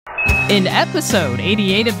In episode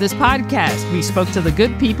 88 of this podcast, we spoke to the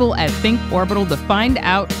good people at ThinkOrbital to find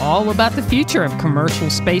out all about the future of commercial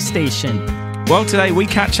space station. Well, today we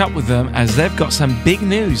catch up with them as they've got some big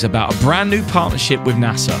news about a brand new partnership with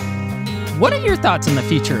NASA. What are your thoughts on the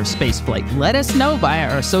future of spaceflight? Let us know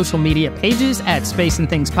via our social media pages at Space and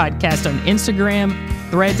Things Podcast on Instagram,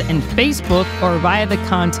 Threads, and Facebook, or via the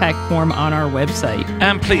contact form on our website.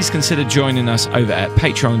 And please consider joining us over at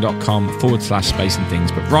patreon.com/Space and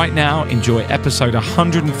Things. But right now, enjoy episode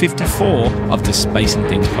 154 of the Space and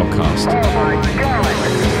Things podcast. Oh my God!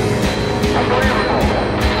 Unbelievable!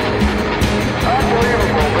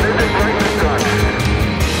 Unbelievable, but is it great and done?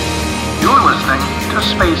 You're listening to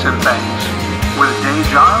Space and Things with Dave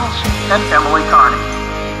Giles and Emily Carney.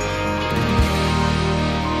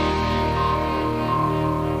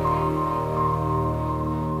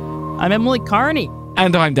 I'm Emily Carney.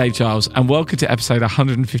 And I'm Dave Giles, and welcome to episode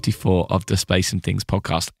 154 of the Space and Things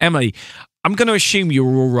podcast. Emily, I'm going to assume you're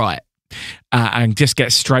all right and just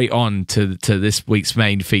get straight on to this week's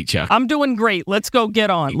main feature. I'm doing great. Let's get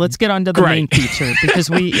on to the main feature because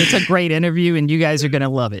it's a great interview and you guys are going to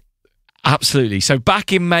love it. Absolutely. So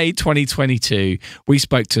back in May 2022, we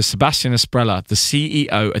spoke to Sebastian Asprella, the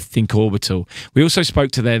CEO of ThinkOrbital. We also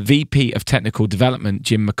spoke to their VP of Technical Development,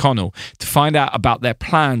 Jim McConnell, to find out about their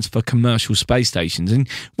plans for commercial space stations. And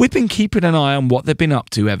we've been keeping an eye on what they've been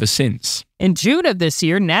up to ever since. In June of this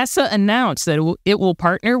year, NASA announced that it will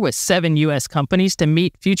partner with 7 U.S. companies to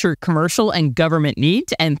meet future commercial and government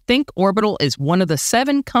needs, and ThinkOrbital is one of the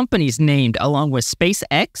 7 companies named, along with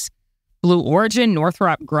SpaceX, Blue Origin,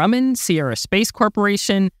 Northrop Grumman, Sierra Space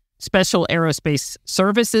Corporation, Special Aerospace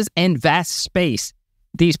Services, and Vast Space.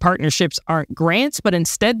 These partnerships aren't grants, but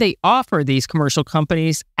instead they offer these commercial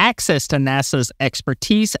companies access to NASA's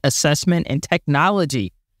expertise, assessment, and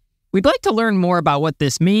technology. We'd like to learn more about what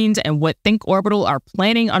this means and what ThinkOrbital are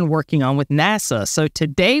planning on working on with NASA. So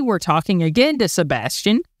today we're talking again to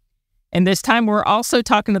Sebastian. And this time, we're also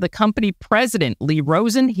talking to the company president, Lee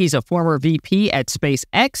Rosen. He's a former VP at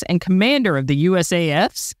SpaceX and commander of the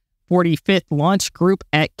USAF's 45th Launch Group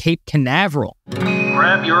at Cape Canaveral.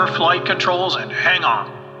 Grab your flight controls and hang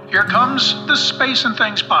on. Here comes the Space and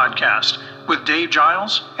Things podcast with Dave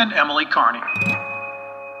Giles and Emily Carney.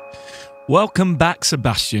 Welcome back,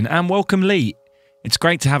 Sebastian, and welcome, Lee. It's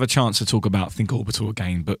great to have a chance to talk about ThinkOrbital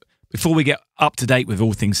again, but before we get up to date with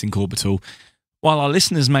all things ThinkOrbital, while our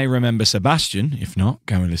listeners may remember Sebastian, if not,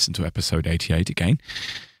 go and listen to episode 88 again.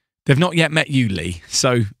 They've not yet met you, Lee.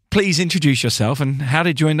 So please introduce yourself and how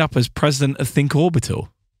did you end up as president of ThinkOrbital?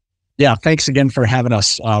 Yeah, thanks again for having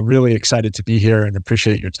us. Really excited to be here and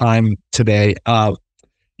appreciate your time today.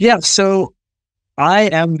 So I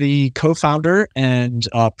am the co-founder and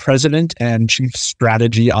president and chief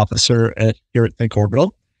strategy officer here at ThinkOrbital.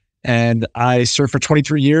 And I served for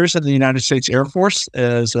 23 years in the United States Air Force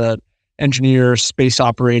as an engineer, space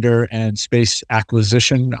operator, and space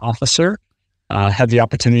acquisition officer. Had the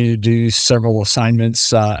opportunity to do several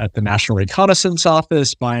assignments at the National Reconnaissance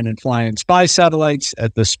Office, buying and flying spy satellites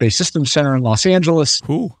at the Space Systems Center in Los Angeles,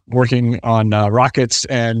 working on rockets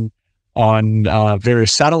and on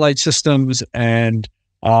various satellite systems, and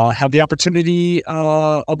had the opportunity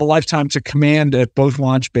of a lifetime to command at both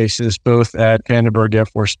launch bases, both at Vandenberg Air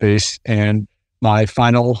Force Base and my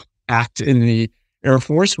final act in the Air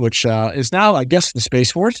Force, which is now, I guess, the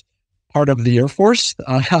Space Force, part of the Air Force.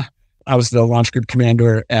 I was the launch group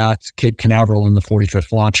commander at Cape Canaveral in the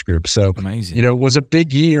 45th Launch Group. So, amazing. It was a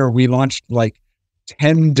big year. We launched like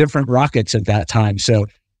 10 different rockets at that time. So,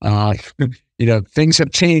 things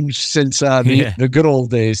have changed since the good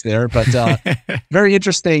old days there. But very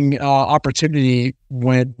interesting opportunity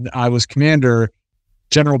when I was commander.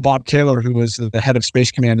 General Bob Kaler, who was the head of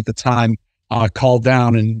Space Command at the time, called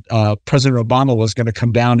down, and President Obama was going to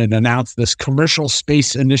come down and announce this commercial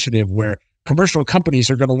space initiative where commercial companies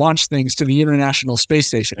are going to launch things to the International Space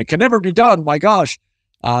Station. It can never be done, my gosh.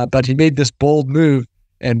 But he made this bold move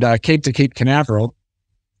and came to Cape Canaveral.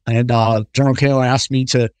 And General Kaler asked me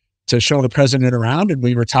to show the president around, and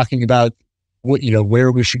we were talking about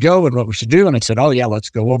where we should go and what we should do. And I said, oh yeah, let's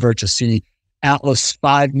go over to see Atlas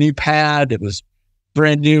V new pad. It was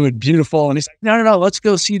brand new and beautiful. And he's like, no, let's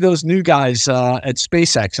go see those new guys at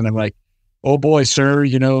SpaceX. And I'm like, oh boy, sir,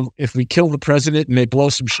 if we kill the president and they blow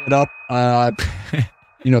some shit up,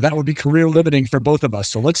 that would be career limiting for both of us.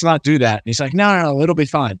 So let's not do that. And he's like, no, it'll be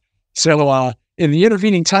fine. So in the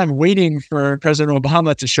intervening time, waiting for President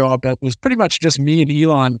Obama to show up, it was pretty much just me and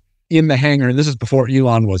Elon in the hangar. And this is before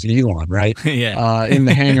Elon was Elon, right? Yeah. In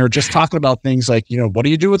the hangar, just talking about things like, what do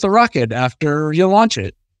you do with the rocket after you launch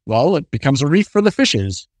it? Well, it becomes a reef for the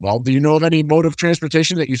fishes. Well, do you know of any mode of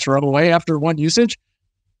transportation that you throw away after one usage?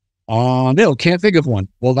 No, can't think of one.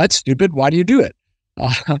 Well, that's stupid. Why do you do it?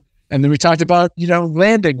 And then we talked about,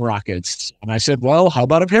 landing rockets. And I said, well, how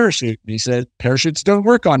about a parachute? And he said, parachutes don't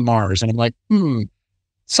work on Mars. And I'm like,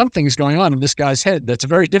 something's going on in this guy's head that's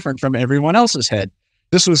very different from everyone else's head.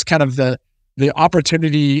 This was kind of the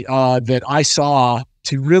opportunity that I saw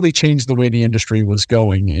to really change the way the industry was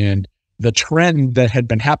going. And the trend that had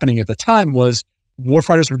been happening at the time was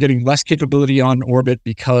warfighters were getting less capability on orbit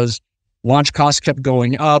because launch costs kept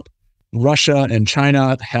going up. Russia and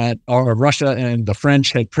the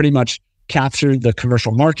French had pretty much captured the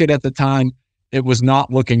commercial market at the time. It was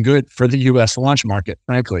not looking good for the U.S. launch market,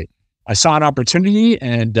 frankly. I saw an opportunity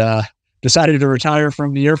and decided to retire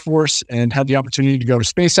from the Air Force and had the opportunity to go to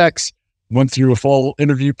SpaceX, went through a full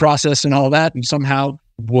interview process and all that, and somehow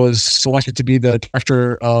was selected to be the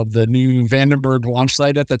director of the new Vandenberg launch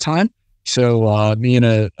site at the time. So me and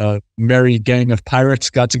a merry gang of pirates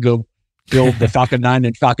got to go build the Falcon 9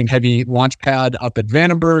 and Falcon Heavy launch pad up at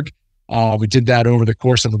Vandenberg. We did that over the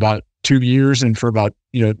course of about 2 years, and for about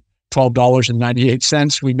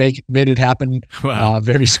 $12.98, we made it happen. Wow.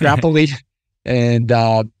 Very scrappily, and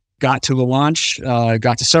got to the launch.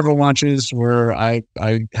 Got to several launches where I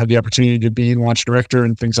had the opportunity to be launch director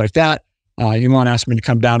and things like that. Elon asked me to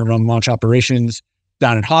come down and run launch operations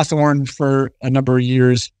down in Hawthorne for a number of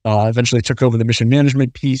years. Eventually took over the mission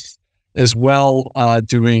management piece as well,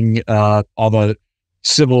 doing all the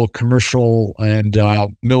civil, commercial, and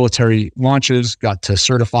military launches. Got to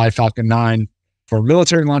certify Falcon 9 for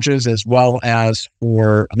military launches as well as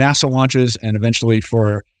for NASA launches, and eventually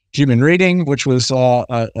for human rating, which was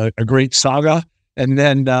a great saga. And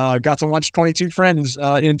then got to launch 22 friends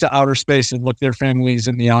into outer space and look their families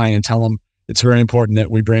in the eye and tell them it's very important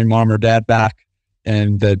that we bring mom or dad back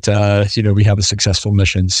and that we have a successful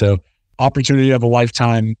mission. So opportunity of a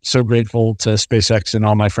lifetime. So grateful to SpaceX and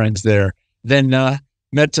all my friends there. Then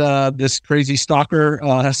met this crazy stalker,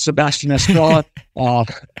 Sebastian Asprella,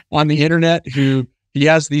 on the internet, who he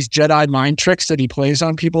has these Jedi mind tricks that he plays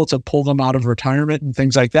on people to pull them out of retirement and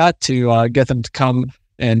things like that to get them to come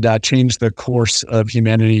and change the course of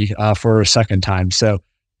humanity for a second time. So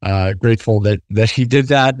grateful that he did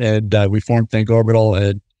that, and we formed ThinkOrbital,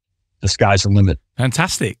 and the sky's the limit.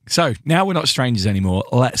 Fantastic. So now we're not strangers anymore.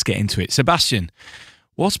 Let's get into it. Sebastian,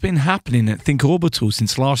 what's been happening at ThinkOrbital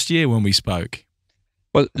since last year when we spoke?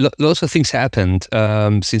 Well, lots of things happened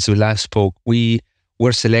since we last spoke. We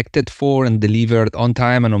were selected for and delivered on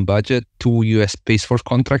time and on budget 2 U.S. Space Force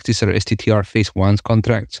contracts. These are STTR Phase 1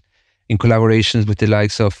 contracts in collaborations with the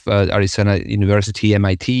likes of Arizona University,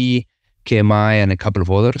 MIT, KMI, and a couple of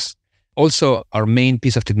others. Also, our main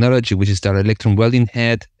piece of technology, which is our electron welding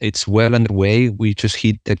head, it's well underway. We just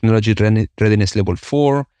hit technology readiness level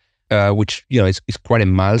 4, which is quite a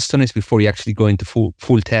milestone. It's before you actually go into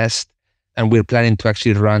full test. And we're planning to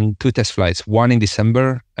actually run 2 test flights, one in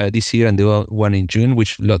December this year and the other one in June,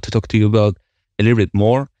 which I'd love to talk to you about a little bit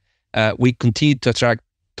more. We continue to attract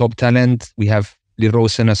top talent. We have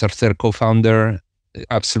Rosen as our third co-founder,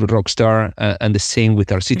 absolute rock star, and the same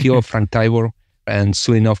with our CTO, Frank Tibor. And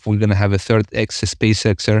soon enough, we're going to have a third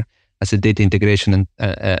ex-SpaceXer as a data integration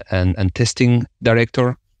and testing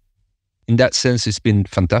director. In that sense, it's been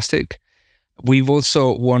fantastic. We've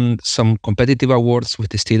also won some competitive awards with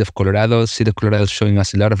the state of Colorado. State of Colorado is showing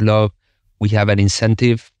us a lot of love. We have an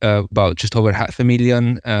incentive about just over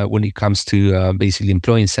 $500,000 when it comes to basically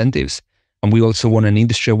employee incentives. And we also won an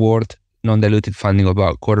industry award, non-diluted funding of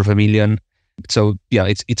about $250,000. So yeah,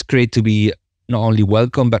 it's great to be not only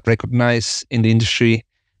welcome but recognized in the industry.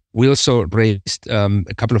 We also raised a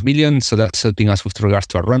couple of million, so that's helping us with regards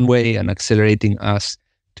to our runway and accelerating us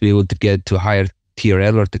to be able to get to a higher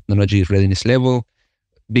TRL or technology readiness level.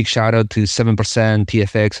 Big shout out to 7%,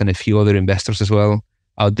 TFX, and a few other investors as well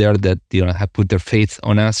out there that have put their faith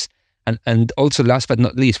on us. And also, last but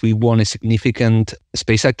not least, we won a significant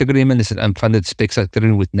Space Act agreement. It's an unfunded Space Act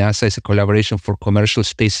agreement with NASA. It's a collaboration for commercial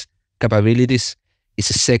space capabilities. It's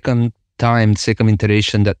a second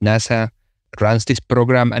iteration that NASA runs this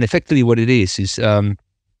program. And effectively what it is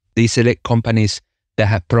they select companies that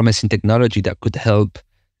have promising technology that could help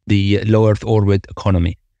the low Earth orbit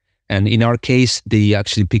economy. And in our case, they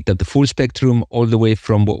actually picked up the full spectrum, all the way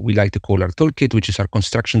from what we like to call our toolkit, which is our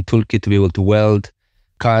construction toolkit to be able to weld,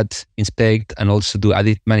 cut, inspect, and also do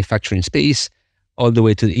additive manufacturing in space, all the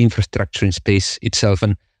way to the infrastructure in space itself.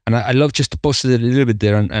 And I love just to pause it a little bit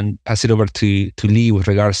there and pass it over to Lee with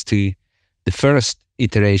regards to the first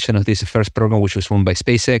iteration of this first program, which was run by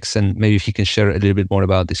SpaceX. And maybe if you can share a little bit more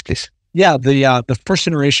about this, please. Yeah, the first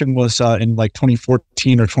iteration was in like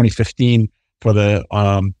 2014 or 2015 for the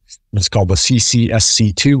what's called the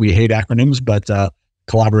CCSC2. We hate acronyms, but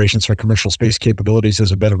collaborations for commercial space capabilities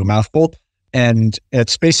is a bit of a mouthful. And at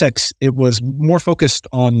SpaceX, it was more focused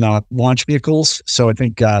on launch vehicles. So I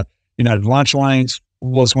think United Launch Alliance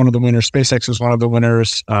was one of the winners. SpaceX was one of the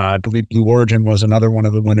winners. I believe Blue Origin was another one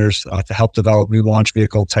of the winners to help develop new launch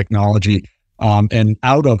vehicle technology. And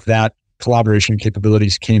out of that collaboration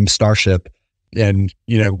capabilities came Starship. And,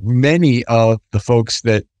 many of the folks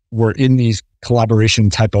that were in these collaboration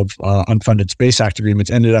type of unfunded Space Act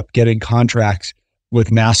agreements ended up getting contracts with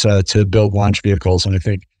NASA to build launch vehicles. And I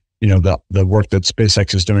think, the work that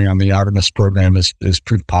SpaceX is doing on the Artemis program is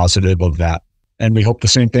proof positive of that. And we hope the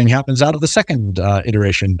same thing happens out of the second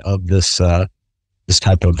iteration of this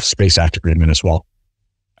type of Space Act agreement as well.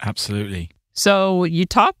 Absolutely. So you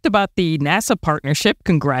talked about the NASA partnership.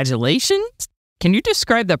 Congratulations. Can you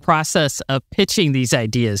describe the process of pitching these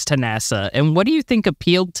ideas to NASA, and what do you think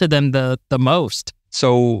appealed to them the most?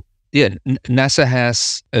 So, NASA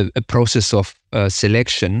has a process of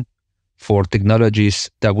selection for technologies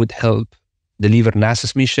that would help deliver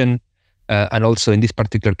NASA's mission. And also in this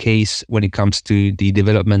particular case, when it comes to the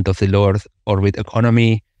development of the low Earth orbit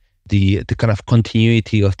economy, the kind of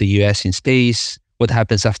continuity of the US in space, what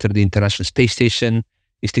happens after the International Space Station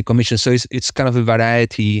is decommissioned. So it's kind of a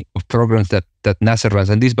variety of programs that NASA runs.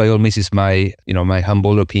 And this by all means is my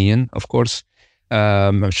humble opinion, of course.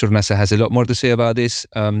 I'm sure NASA has a lot more to say about this.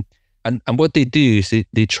 And what they do is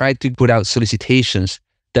they try to put out solicitations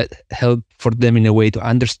that help for them in a way to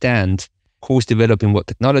understand who's developing what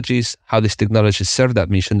technologies, how these technologies serve that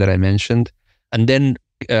mission that I mentioned, and then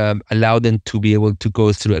allow them to be able to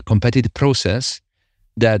go through a competitive process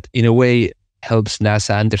that in a way helps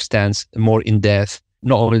NASA understands more in depth,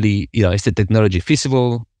 not only, is the technology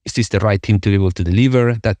feasible? Is this the right thing to be able to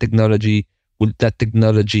deliver that technology? Would that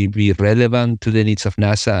technology be relevant to the needs of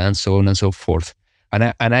NASA, and so on and so forth?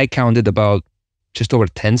 And I counted about just over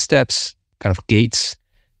 10 steps, kind of gates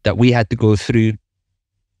that we had to go through,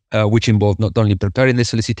 which involved not only preparing the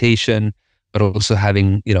solicitation, but also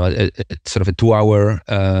having, a sort of a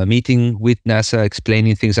 2-hour meeting with NASA,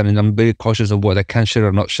 explaining things. I mean, I'm very cautious of what I can share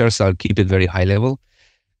or not share, so I'll keep it very high level.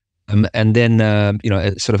 And then,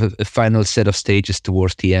 a sort of a final set of stages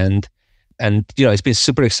towards the end. And, it's been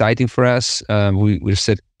super exciting for us. We're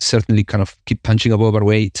certainly kind of keep punching above our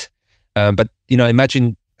weight. But,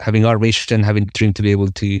 imagine having our mission, having the dream to be able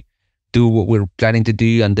to do what we're planning to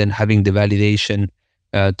do, and then having the validation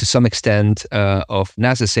to some extent of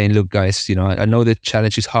NASA saying, look, guys, I know the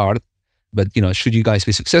challenge is hard, but, should you guys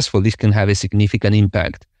be successful, this can have a significant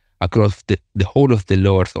impact across the whole of the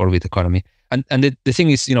low Earth orbit economy. And the thing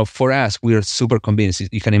is, for us, we are super convinced.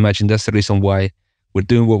 You can imagine that's the reason why we're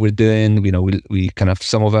doing what we're doing. We kind of,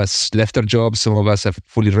 some of us left our jobs, some of us have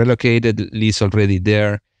fully relocated, Lee's already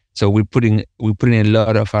there. So we're putting a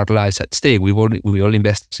lot of our lives at stake. We all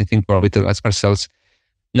invest in ThinkOrbital as ourselves.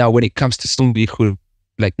 Now, when it comes to somebody who,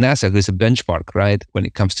 like NASA, who's a benchmark, right? When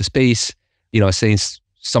it comes to space, saying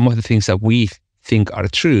some of the things that we think are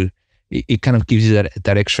true, it kind of gives you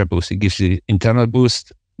that extra boost. It gives you internal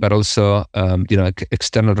boost, but also,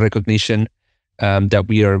 external recognition that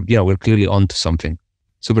we're clearly onto something.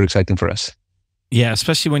 Super exciting for us. Yeah,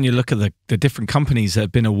 especially when you look at the different companies that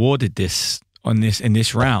have been awarded this in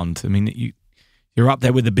this round. I mean, you're up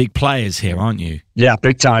there with the big players here, aren't you? Yeah,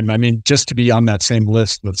 big time. I mean, just to be on that same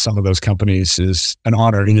list with some of those companies is an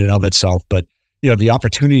honor in and of itself. But, the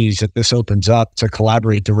opportunities that this opens up to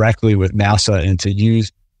collaborate directly with NASA and to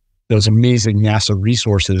use those amazing NASA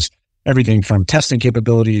resources, everything from testing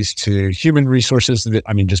capabilities to human resources,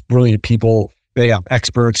 just brilliant people. They have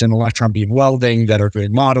experts in electron beam welding that are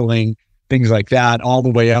doing modeling, things like that, all the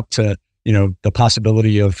way up to, the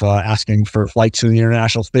possibility of asking for flights to the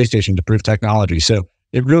International Space Station to prove technology. So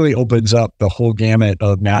it really opens up the whole gamut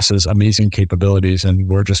of NASA's amazing capabilities, and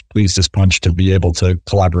we're just pleased as punch to be able to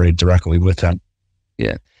collaborate directly with them.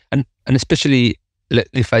 Yeah, and especially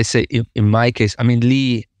if I say in my case,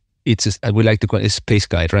 Lee, I would like to call it a space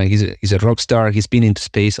guy, right? He's a rock star. He's been into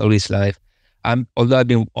space all his life. Although I've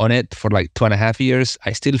been on it for like 2.5 years,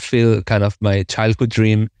 I still feel kind of my childhood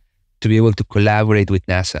dream to be able to collaborate with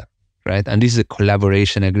NASA, right? And this is a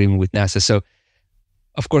collaboration agreement with NASA. So,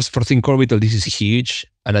 of course, for ThinkOrbital, this is huge.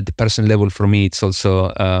 And at the personal level, for me, it's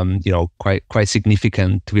also, quite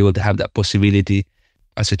significant to be able to have that possibility.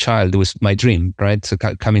 As a child, it was my dream, right? So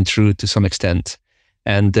coming true to some extent.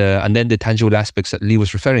 And then the tangible aspects that Lee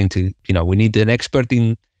was referring to, we need an expert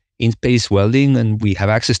in space welding, and we have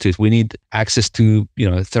access to it. We need access to,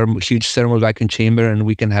 huge thermal vacuum chamber, and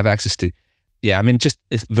we can have access to. Yeah, just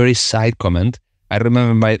a very side comment. I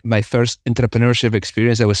remember my first entrepreneurship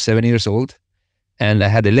experience. I was 7 years old, and I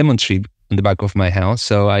had a lemon tree on the back of my house.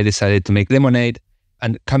 So I decided to make lemonade.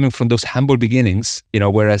 and coming from those humble beginnings,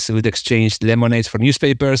 whereas we'd exchanged lemonades for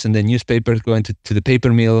newspapers and then newspapers going to the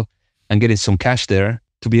paper mill and getting some cash there,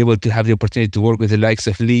 to be able to have the opportunity to work with the likes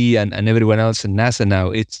of Lee and everyone else in NASA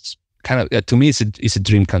now, it's kind of, to me, it's a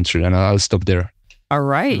dream come true, and I'll stop there. All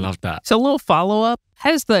right. Love that. So a little follow-up.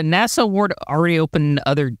 Has the NASA award already opened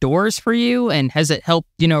other doors for you? And has it helped,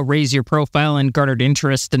 raise your profile and garnered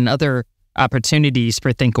interest in other opportunities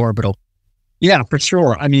for ThinkOrbital? Yeah, for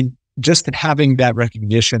sure. I mean, just having that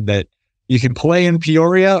recognition that you can play in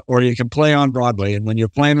Peoria or you can play on Broadway. And when you're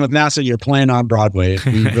playing with NASA, you're playing on Broadway.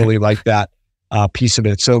 We really like that piece of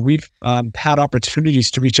it. So we've had opportunities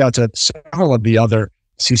to reach out to several of the other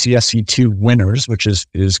CCSC2 winners, which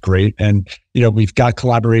is great. And, we've got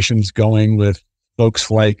collaborations going with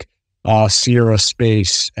folks like Sierra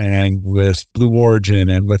Space and with Blue Origin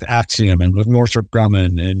and with Axiom and with Northrop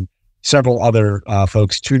Grumman and several other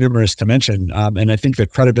folks, too numerous to mention. And I think the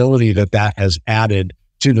credibility that has added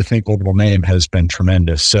to the ThinkOrbital name has been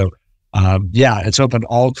tremendous. So, it's opened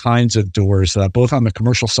all kinds of doors, both on the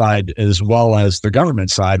commercial side as well as the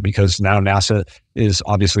government side, because now NASA is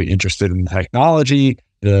obviously interested in technology.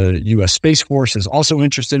 The U.S. Space Force is also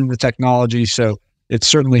interested in the technology. So it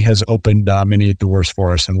certainly has opened many doors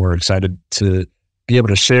for us, and we're excited to be able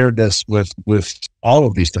to share this with all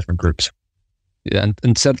of these different groups. Yeah,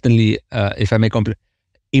 and certainly, if I may compliment,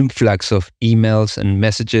 influx of emails and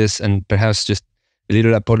messages, and perhaps just a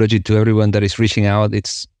little apology to everyone that is reaching out.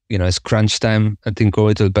 It's it's crunch time at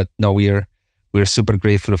ThinkOrbital, but no, we're super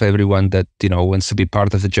grateful of everyone that wants to be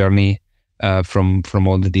part of the journey from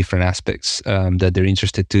all the different aspects that they're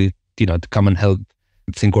interested to to come and help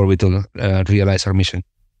ThinkOrbital realize our mission.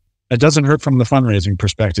 It doesn't hurt from the fundraising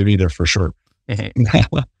perspective either, for sure. Yeah,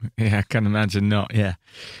 I can imagine not. Yeah.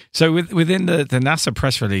 So within the NASA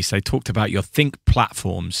press release, they talked about your Think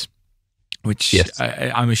platforms, which yes.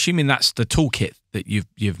 I'm assuming that's the toolkit that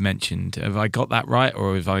you've mentioned. Have I got that right,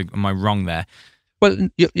 or am I wrong there? Well,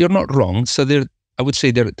 you're not wrong. So I would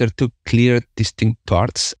say there are two clear, distinct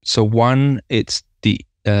parts. So one, it's the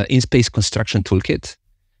in-space construction toolkit.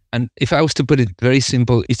 And if I was to put it very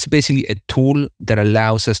simple, it's basically a tool that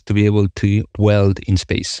allows us to be able to weld in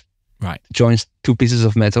space. Right. Joins two pieces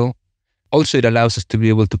of metal. Also, it allows us to be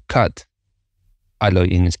able to cut alloy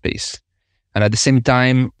in space. And at the same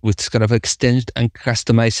time, with kind of extend and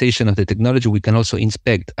customization of the technology, we can also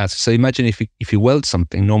inspect. So imagine if you weld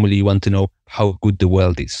something, normally you want to know how good the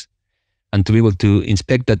weld is. And to be able to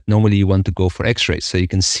inspect that, normally you want to go for X-rays, so you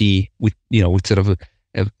can see with sort of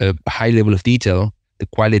a high level of detail the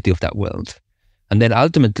quality of that weld. And then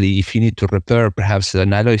ultimately, if you need to repair perhaps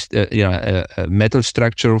an alloy, a metal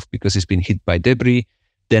structure because it's been hit by debris,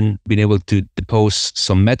 then being able to depose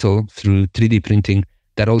some metal through 3D printing,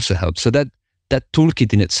 that also helps. So that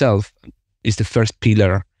toolkit in itself is the first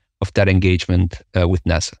pillar of that engagement with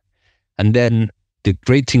NASA. And then the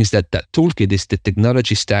great thing is that toolkit is the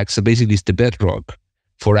technology stack. So basically, it's the bedrock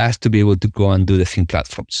for us to be able to go and do the Think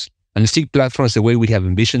platforms. And the Think platforms, the way we have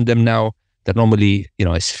envisioned them now, that normally,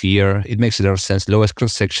 a sphere, it makes a lot of sense. Lowest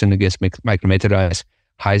cross-section against micrometerized,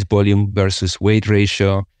 highest volume versus weight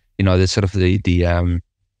ratio, the sort of the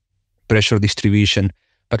pressure distribution.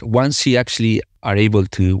 But once you actually are able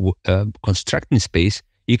to construct in space,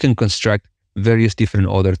 you can construct various different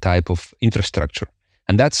other type of infrastructure.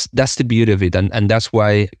 And that's the beauty of it. And that's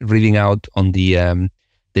why reading out on the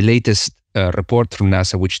latest report from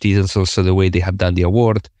NASA, which details also the way they have done the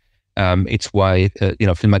award, it's why, Phil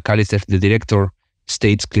McAllister, the director,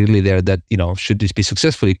 states clearly there that, should this be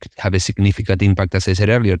successful, it could have a significant impact, as I said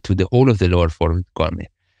earlier, to the whole of the lower 48 economy.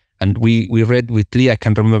 And we read with Lee, I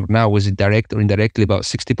can't remember now, was it direct or indirectly, about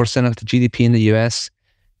 60% of the GDP in the US.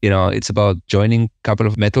 It's about joining a couple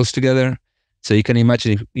of metals together. So you can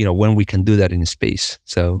imagine, when we can do that in space.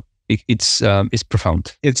 So it's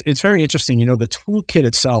profound. It's very interesting. The toolkit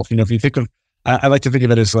itself, if you think of, I like to think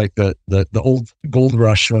of it as like the old gold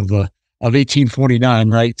rush of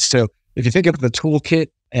 1849, right? So if you think of the toolkit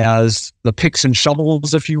as the picks and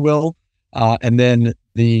shovels, if you will, and then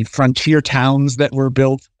the frontier towns that were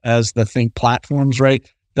built as the Think platforms, right?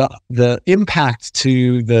 The impact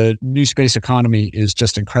to the new space economy is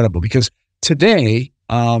just incredible, because today,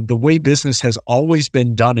 the way business has always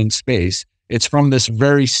been done in space, it's from this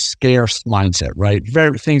very scarce mindset, right?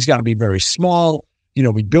 Things got to be very small.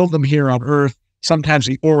 We build them here on Earth. Sometimes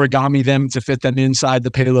we origami them to fit them inside the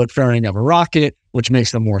payload fairing of a rocket, which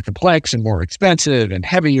makes them more complex and more expensive and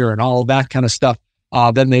heavier and all of that kind of stuff.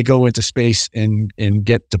 Then they go into space and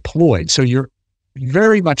get deployed. So you're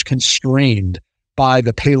very much constrained by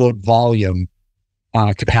the payload volume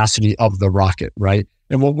capacity of the rocket, right?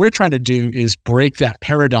 And what we're trying to do is break that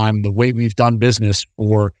paradigm, the way we've done business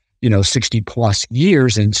for 60 plus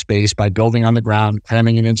years in space by building on the ground,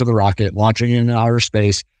 cramming it into the rocket, launching it into outer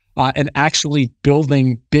space, and actually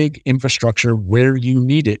building big infrastructure where you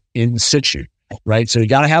need it in situ, right? So you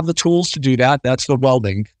got to have the tools to do that. That's the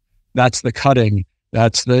welding, that's the cutting,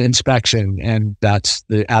 that's the inspection, and that's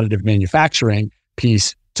the additive manufacturing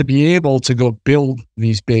piece to be able to go build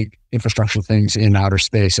these big infrastructure things in outer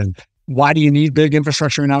space. And why do you need big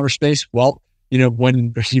infrastructure in outer space? Well,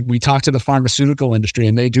 when we talk to the pharmaceutical industry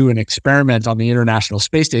and they do an experiment on the International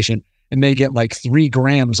Space Station and they get like 3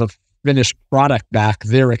 grams of finished product back,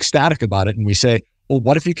 they're ecstatic about it. And we say, well,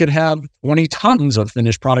 what if you could have 20 tons of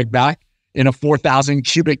finished product back in a 4,000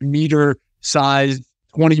 cubic meter size,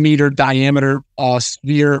 20 meter diameter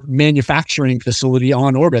sphere manufacturing facility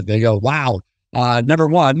on orbit? They go, wow. Number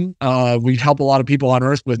one, we'd help a lot of people on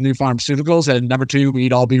Earth with new pharmaceuticals, and number 2,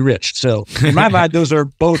 we'd all be rich. So in my mind, those are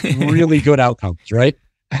both really good outcomes, right?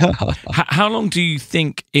 How long do you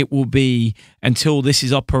think it will be until this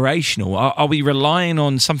is operational? Are we relying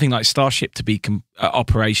on something like Starship to be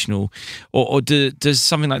operational, or does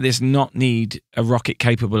something like this not need a rocket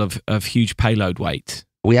capable of huge payload weight?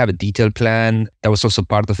 We have a detailed plan. That was also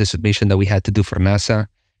part of the submission that we had to do for NASA.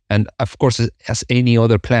 And of course, as any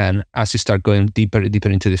other plan, as you start going deeper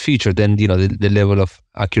into the future, then the level of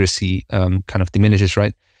accuracy kind of diminishes,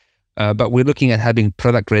 right? But we're looking at having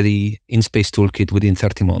product-ready in-space toolkit within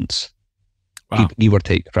 30 months, wow. give or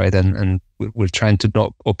take, right? And we're trying to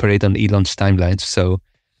not operate on Elon's timelines. So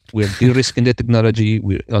we're de-risking the technology.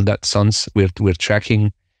 We're on that sense. We're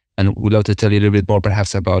tracking, and we'd love to tell you a little bit more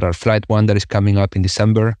perhaps about our Flight 1 that is coming up in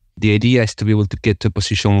December. The idea is to be able to get to a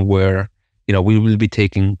position where we will be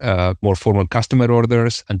taking more formal customer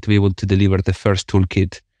orders and to be able to deliver the first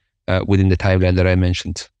toolkit within the timeline that I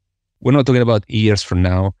mentioned. We're not talking about years from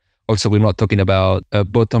now. Also, we're not talking about a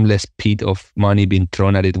bottomless pit of money being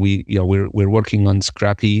thrown at it. We're working on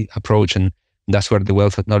scrappy approach, and that's where the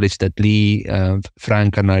wealth of knowledge that Lee,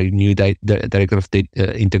 Frank, and our new director of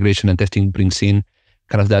integration and testing brings in,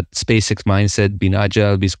 kind of that SpaceX mindset, being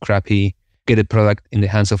agile, be scrappy, get a product in the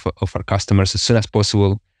hands of our customers as soon as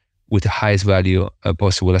possible, with the highest value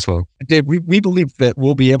possible as well. Dave, we believe that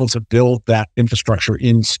we'll be able to build that infrastructure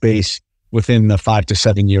in space within the 5 to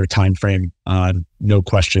 7 year time frame, no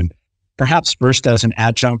question. Perhaps first as an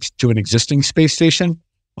adjunct to an existing space station,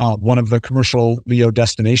 one of the commercial LEO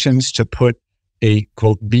destinations, to put a,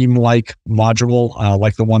 quote, beam-like module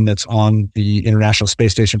like the one that's on the International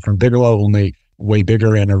Space Station from Bigelow, only way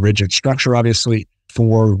bigger and a rigid structure, obviously,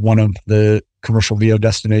 for one of the commercial LEO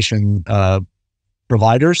destination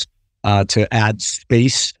providers. To add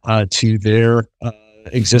space to their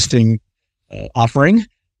existing offering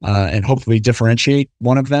and hopefully differentiate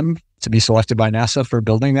one of them to be selected by NASA for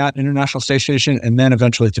building that International Space Station, and then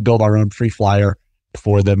eventually to build our own free flyer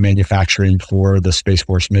for the manufacturing, for the Space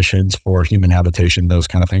Force missions, for human habitation, those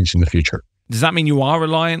kind of things in the future. Does that mean you are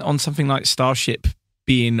reliant on something like Starship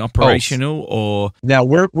being operational, or? Now,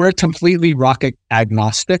 we're completely rocket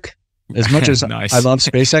agnostic. As much as nice. I love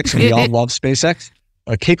SpaceX, and we all love SpaceX,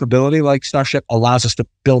 a capability like Starship allows us to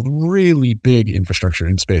build really big infrastructure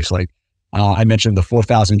in space. Like I mentioned, the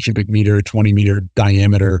 4,000 cubic meter, 20 meter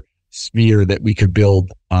diameter sphere that we could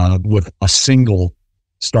build with a single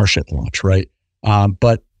Starship launch, right?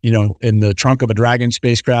 But, in the trunk of a Dragon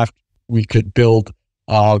spacecraft, we could build,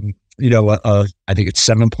 I think it's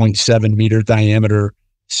 7.7 meter diameter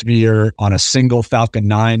sphere on a single Falcon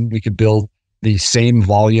 9. We could build the same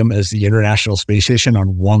volume as the International Space Station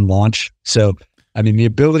on one launch. So, the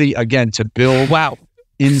ability, again, to build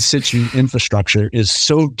in situ infrastructure is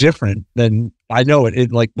so different than, I know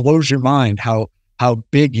it like blows your mind how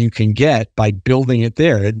big you can get by building it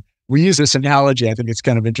there. And we use this analogy, I think it's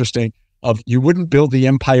kind of interesting, of you wouldn't build the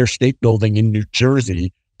Empire State Building in New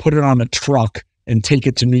Jersey, put it on a truck, and take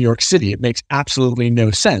it to New York City. It makes absolutely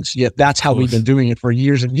no sense. Yet that's how we've been doing it for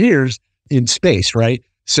years and years in space, right?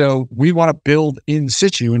 So we want to build in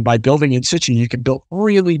situ, and by building in situ, you can build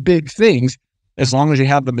really big things as long as you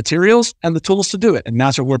have the materials and the tools to do it. And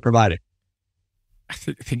that's what we're providing. I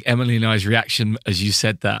think Emily and I's reaction as you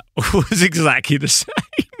said that was exactly the same.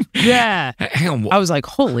 Yeah. Hang on. What? I was like,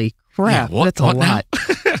 holy crap, yeah, that's a lot.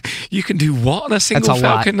 You can do what on a single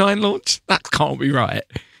Falcon 9 launch? That can't be right.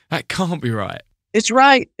 That can't be right. It's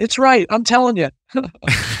right. It's right. I'm telling you.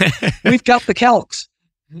 We've got the calcs.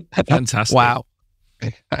 Fantastic. Wow.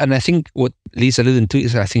 And I think what Lee's alluding to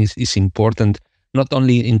is, I think, is important, not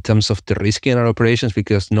only in terms of the risk in our operations,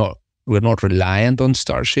 because we're not reliant on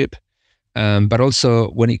Starship, but also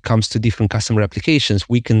when it comes to different customer applications,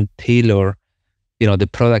 we can tailor, the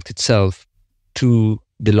product itself to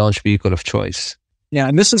the launch vehicle of choice. Yeah,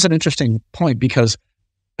 and this is an interesting point because,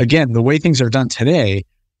 again, the way things are done today,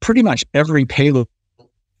 pretty much every payload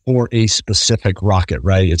for a specific rocket,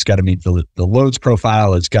 right? It's got to meet the loads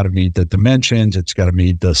profile. It's got to meet the dimensions. It's got to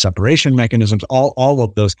meet the separation mechanisms, all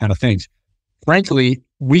of those kind of things. Frankly,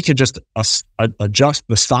 we could just adjust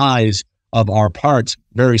the size of our parts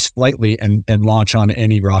very slightly and launch on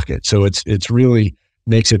any rocket. So it's really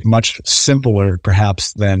makes it much simpler,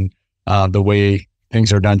 perhaps, than the way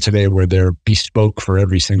things are done today, where they're bespoke for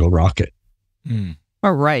every single rocket.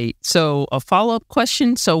 All right. So a follow-up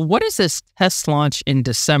question. So what is this test launch in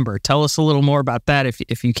December? Tell us a little more about that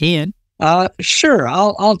if you can. Sure.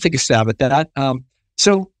 I'll take a stab at that.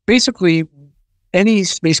 So basically, any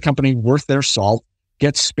space company worth their salt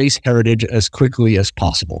gets space heritage as quickly as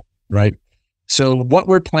possible, right? So what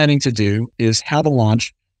we're planning to do is have a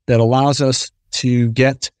launch that allows us to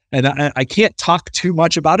get, and I can't talk too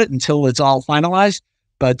much about it until it's all finalized,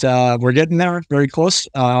 but we're getting there, very close.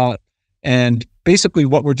 And basically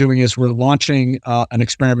what we're doing is we're launching an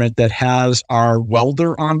experiment that has our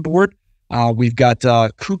welder on board. We've got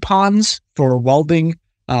coupons for welding,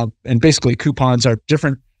 and basically coupons are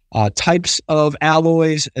different types of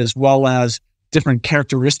alloys, as well as different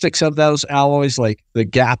characteristics of those alloys, like the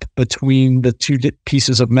gap between the two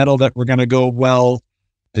pieces of metal that we're going to go weld,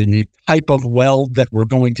 the type of weld that we're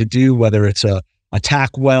going to do, whether it's a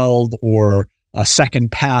tack weld or a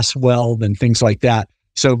second pass weld and things like that.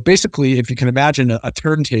 So basically, if you can imagine a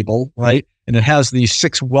turntable, right, and it has these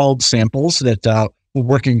 6 weld samples that we're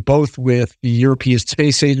working both with the European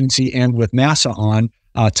Space Agency and with NASA on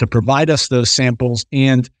to provide us those samples,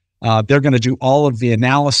 and they're going to do all of the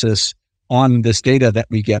analysis on this data that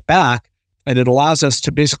we get back, and it allows us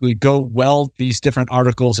to basically go weld these different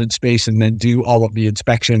articles in space and then do all of the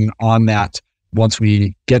inspection on that once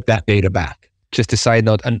we get that data back. Just a side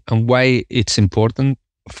note, and why it's important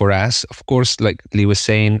for us, of course, like Lee was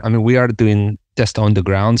saying, I mean, we are doing test on the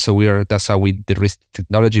ground, so that's how we de-risk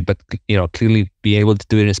technology, but clearly be able to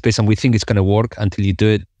do it in space, and we think it's going to work until you do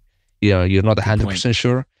it. You're not 100%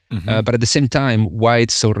 sure. Mm-hmm. But at the same time, why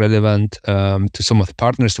it's so relevant to some of the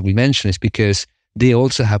partners that we mentioned is because they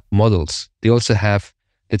also have models. They also have,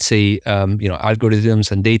 let's say,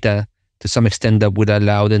 algorithms and data to some extent that would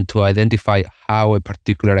allow them to identify how a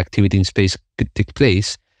particular activity in space could take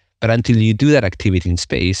place. But until you do that activity in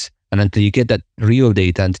space, and until you get that real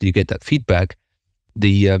data, until you get that feedback,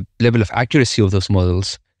 the level of accuracy of those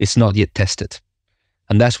models is not yet tested.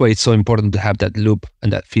 And that's why it's so important to have that loop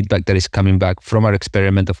and that feedback that is coming back from our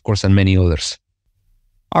experiment, of course, and many others.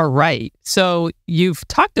 All right. So you've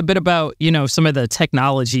talked a bit about, some of the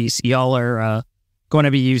technologies y'all are going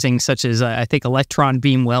to be using, such as, I think, electron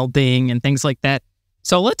beam welding and things like that.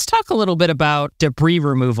 So let's talk a little bit about debris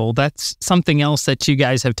removal. That's something else that you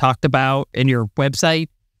guys have talked about in your website.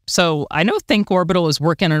 So I know ThinkOrbital is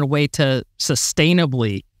working on a way to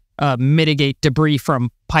sustainably mitigate debris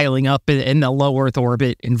from piling up in the low Earth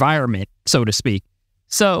orbit environment, so to speak.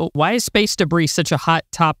 So why is space debris such a hot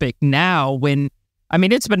topic now when,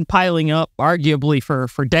 it's been piling up arguably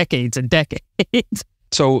for decades and decades?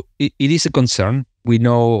 So it is a concern. We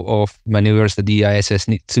know of maneuvers that the ISS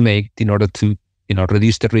needs to make in order to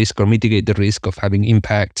reduce the risk or mitigate the risk of having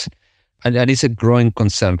impact. And that is a growing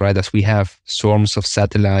concern, right? As we have swarms of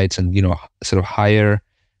satellites and, sort of higher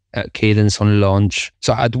cadence on launch.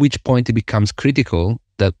 So at which point it becomes critical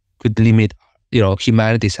that could limit,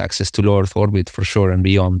 humanity's access to low Earth orbit for sure and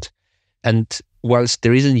beyond. And whilst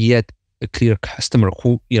there isn't yet a clear customer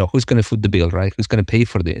who's going to foot the bill, right? Who's going to pay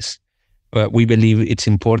for this? We believe it's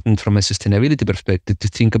important from a sustainability perspective to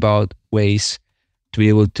think about ways to be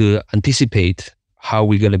able to anticipate how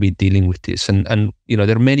we're going to be dealing with this. And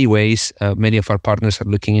there are many ways, many of our partners are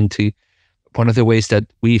looking into. One of the ways that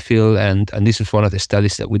we feel, and this is one of the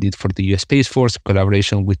studies that we did for the US Space Force,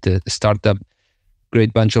 collaboration with the startup,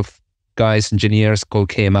 great bunch of guys, engineers called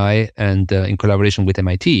KMI, and in collaboration with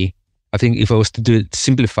MIT. I think if I was to do it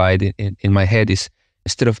simplified in my head is,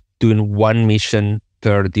 instead of doing one mission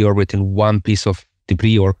per the orbit in one piece of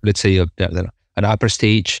debris, or let's say an upper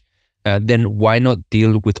stage, then why not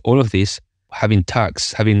deal with all of this, having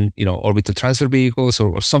tugs, having orbital transfer vehicles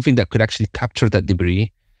or something that could actually capture that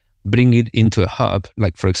debris, bring it into a hub,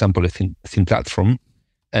 like for example a thin platform,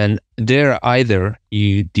 and there either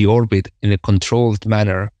you deorbit in a controlled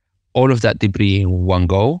manner all of that debris in one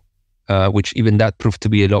go, which even that proved to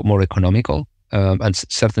be a lot more economical and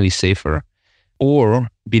certainly safer, or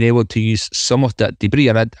being able to use some of that debris,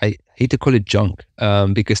 and I hate to call it junk,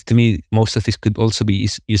 because to me, most of this could also be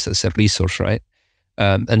used as a resource, right?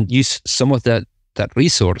 And use some of that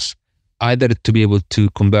resource either to be able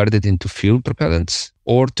to convert it into fuel propellants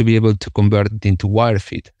or to be able to convert it into wire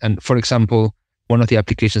feed. And for example, one of the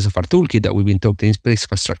applications of our toolkit that we've been talking, Space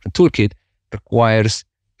Construction Toolkit, requires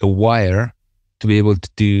a wire to be able to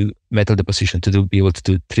do metal deposition, be able to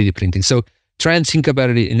do 3D printing. So try and think about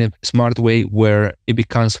it in a smart way where it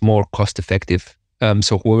becomes more cost effective.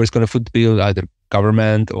 So whoever's going to foot the bill, either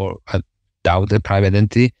government or I doubt a private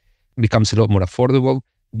entity, becomes a lot more affordable.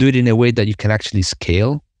 Do it in a way that you can actually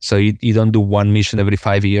scale. So you don't do one mission every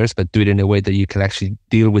 5 years, but do it in a way that you can actually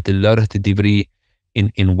deal with a lot of the debris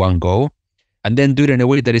in one go. And then do it in a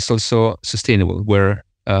way that is also sustainable, where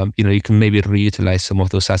you can maybe reutilize some of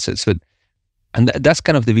those assets. And that's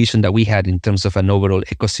kind of the vision that we had in terms of an overall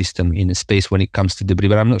ecosystem in space when it comes to debris.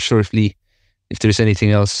 But I'm not sure if there's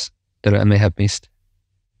anything else that I may have missed.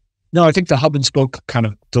 No, I think the hub and spoke kind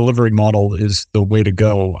of delivery model is the way to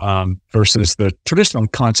go versus the traditional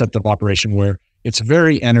concept of operation where it's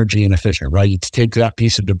very energy inefficient, right? You take that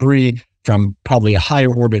piece of debris from probably a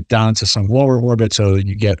higher orbit down to some lower orbit, so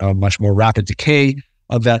you get a much more rapid decay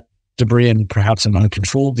of that debris and perhaps an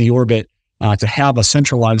uncontrolled deorbit. To have a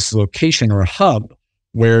centralized location or a hub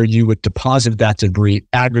where you would deposit that debris,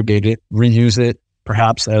 aggregate it, reuse it,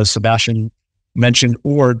 perhaps as Sebastian mentioned,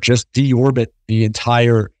 or just deorbit the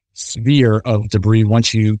entire sphere of debris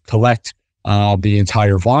once you collect the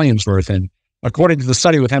entire volume's worth. And according to the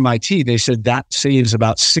study with MIT, they said that saves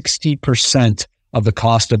about 60% of the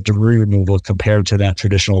cost of debris removal compared to that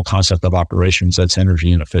traditional concept of operations that's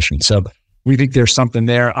energy inefficient. So we think there's something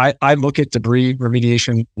there. I look at debris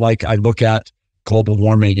remediation like I look at global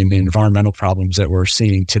warming and the environmental problems that we're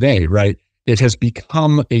seeing today, right? It has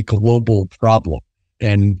become a global problem.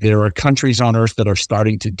 And there are countries on Earth that are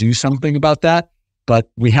starting to do something about that, but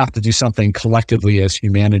we have to do something collectively as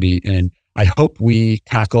humanity. And I hope we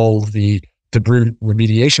tackle the debris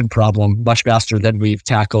remediation problem much faster than we've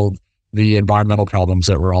tackled the environmental problems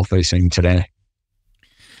that we're all facing today.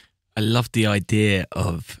 I love the idea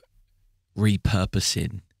of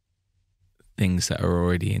repurposing things that are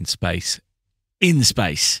already in space.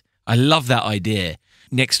 I love that idea.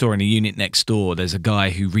 Next door, in a unit next door, there's a guy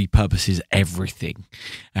who repurposes everything.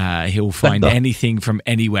 He'll find anything from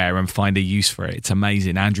anywhere and find a use for it. It's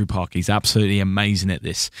amazing. Andrew Park, he's absolutely amazing at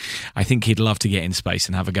this. I think he'd love to get in space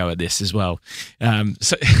and have a go at this as well.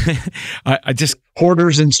 So I just...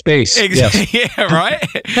 Hoarders in space. Exactly. Yes. Yeah,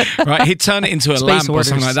 right? Right. He'd turn it into a lamp or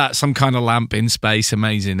something like that. Some kind of lamp in space.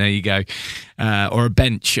 Amazing. There you go. Or a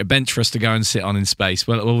bench for us to go and sit on in space.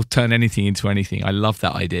 Well, we'll turn anything into anything. I love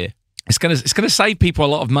that idea. It's gonna save people a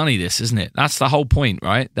lot of money, this, isn't it? That's the whole point,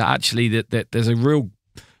 right? That actually that there's a real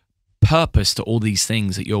purpose to all these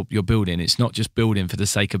things that you're building. It's not just building for the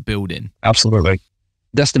sake of building. Absolutely.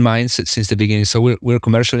 That's the mindset since the beginning. So we're a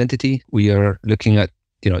commercial entity. We are looking at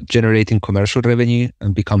generating commercial revenue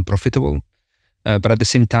and become profitable, but at the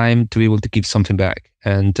same time to be able to give something back.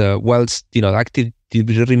 And whilst active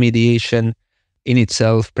remediation in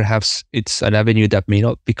itself, perhaps it's an avenue that may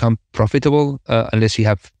not become profitable unless you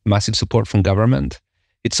have massive support from government.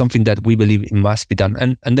 It's something that we believe it must be done.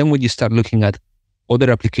 And then when you start looking at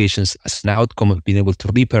other applications as an outcome of being able to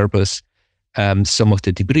repurpose some of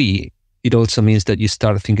the debris, it also means that you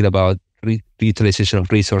start thinking about reutilization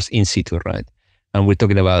of resource in situ, right? And we're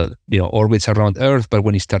talking about orbits around Earth, but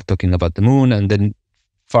when you start talking about the moon and then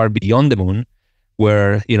far beyond the moon,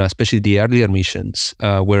 where, especially the earlier missions,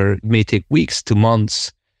 where it may take weeks to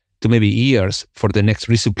months to maybe years for the next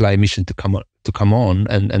resupply mission to come on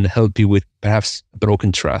and help you with perhaps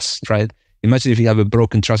broken truss, right? Imagine if you have a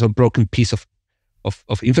broken truss or broken piece of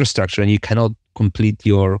infrastructure and you cannot complete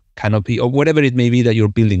your canopy or whatever it may be that you're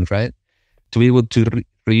building, right? To be able to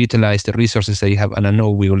reutilize the resources that you have, and I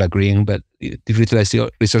know we all agreeing, but to reutilize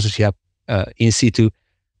the resources you have in situ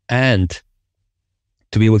and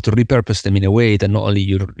to be able to repurpose them in a way that not only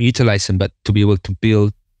you utilize them, but to be able to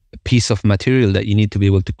build a piece of material that you need to be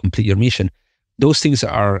able to complete your mission. Those things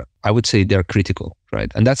are, I would say, they're critical,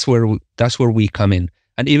 right? And that's where we come in.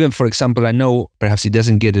 And even, for example, I know perhaps it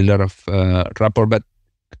doesn't get a lot of rapport, but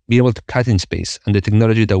be able to cut in space and the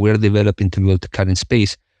technology that we're developing to be able to cut in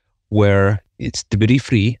space, where it's debris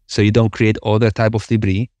free, so you don't create other type of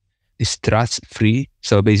debris. It's truss free,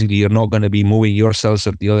 so basically you're not going to be moving your cells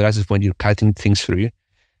or the other assets when you're cutting things through.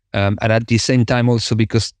 And at the same time, also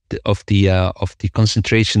because of the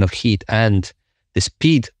concentration of heat and the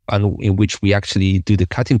speed in which we actually do the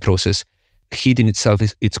cutting process, heat in itself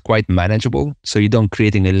it's quite manageable. So you don't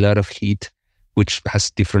creating a lot of heat, which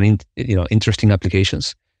has different interesting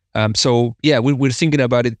applications. So yeah, we're thinking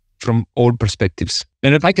about it from all perspectives.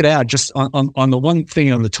 And if I could add just on the one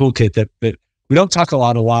thing on the toolkit that we don't talk a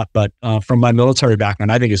lot, but from my military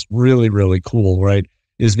background, I think is really, really cool, right?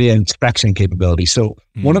 Is the inspection capability. So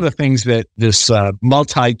one of the things that this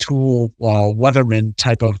multi-tool Weatherman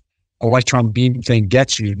type of electron beam thing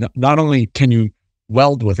gets you, not only can you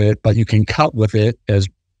weld with it, but you can cut with it as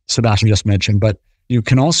Sebastian just mentioned, but you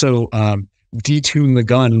can also detune the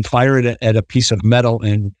gun, fire it at a piece of metal,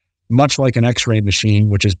 and much like an X-ray machine,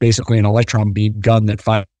 which is basically an electron beam gun that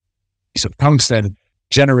fires a piece of tungsten,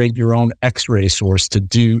 generate your own X-ray source to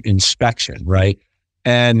do inspection, right?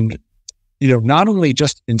 And, not only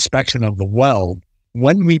just inspection of the weld,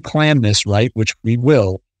 when we plan this, right, which we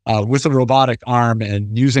will, with a robotic arm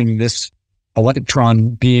and using this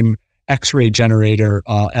electron beam X-ray generator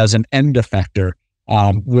as an end effector,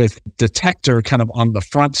 with detector kind of on the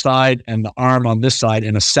front side and the arm on this side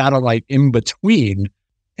and a satellite in between,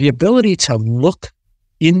 the ability to look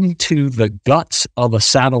into the guts of a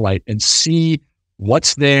satellite and see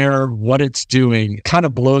what's there, what it's doing, kind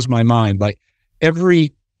of blows my mind. Like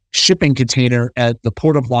every shipping container at the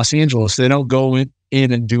Port of Los Angeles, they don't go in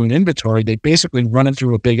and do an inventory. They basically run it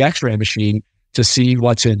through a big X-ray machine to see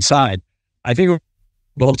what's inside. I think we're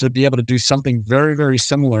able to be able to do something very, very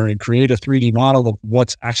similar and create a 3D model of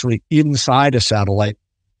what's actually inside a satellite,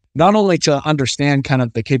 not only to understand kind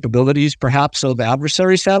of the capabilities perhaps of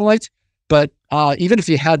adversary satellites, but even if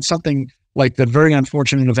you had something like the very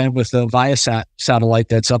unfortunate event with the Viasat satellite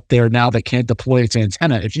that's up there now that can't deploy its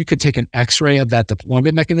antenna, if you could take an X-ray of that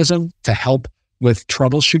deployment mechanism to help with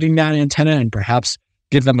troubleshooting that antenna and perhaps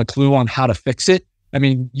give them a clue on how to fix it, I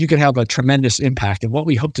mean, you could have a tremendous impact. And what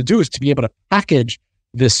we hope to do is to be able to package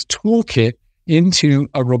this toolkit into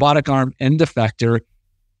a robotic arm end effector,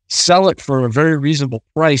 sell it for a very reasonable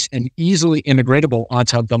price and easily integratable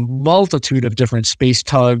onto the multitude of different space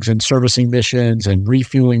tugs and servicing missions and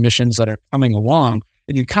refueling missions that are coming along.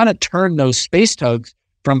 And you kind of turn those space tugs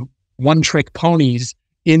from one-trick ponies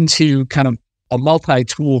into kind of a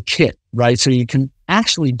multi-tool kit, right? So you can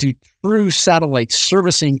actually do true satellite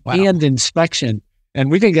servicing and inspection.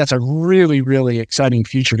 And we think that's a really, really exciting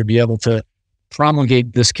future to be able to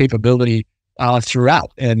promulgate this capability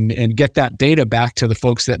throughout and get that data back to the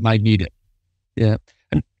folks that might need it. Yeah.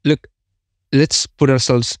 And look, let's put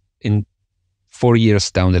ourselves in 4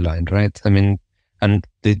 years down the line, right? I mean, and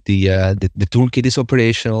the toolkit is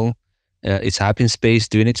operational, it's up in space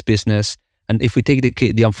doing its business. And if we take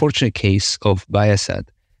the unfortunate case of Viasat,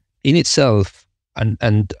 in itself, and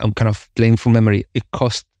I'm kind of playing from memory, it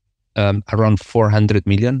cost around 400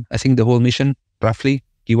 million, I think the whole mission, roughly,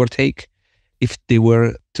 give or take, if they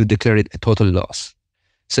were to declare it a total loss.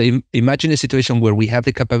 So imagine a situation where we have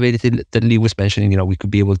the capability that Lee was mentioning, we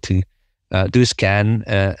could be able to do a scan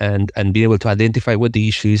and be able to identify what the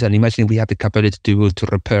issue is. And imagine we have the capability to be able to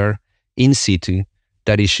repair in situ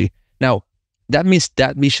that issue. Now, that means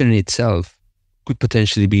that mission in itself could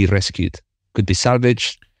potentially be rescued, could be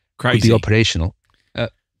salvaged, could be operational.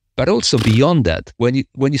 But also beyond that, when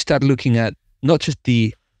you start looking at not just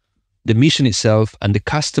the mission itself and the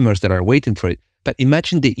customers that are waiting for it, but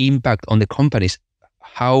imagine the impact on the companies,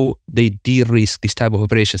 how they de-risk this type of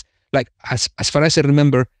operations. Like as far as I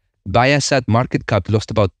remember, Viasat market cap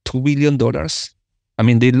lost about $2 billion. I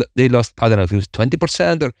mean, they lost, I don't know if it was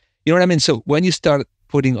 20% or, you know what I mean? So when you start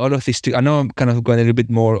putting all of this, I know I'm kind of going a little bit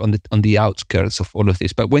more on the outskirts of all of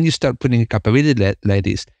this, but when you start putting a capability like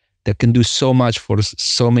this, that can do so much for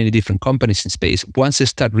so many different companies in space, once they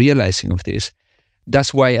start realizing of this,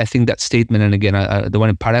 that's why I think that statement, and again, I don't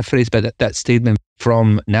want to paraphrase, but that statement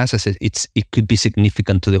from NASA says it could be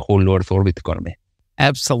significant to the whole low Earth orbit economy.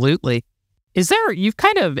 Absolutely. You've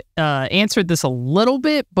kind of answered this a little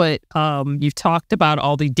bit, but you've talked about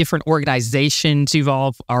all the different organizations you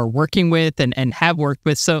all are working with and have worked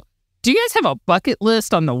with. So do you guys have a bucket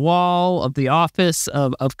list on the wall of the office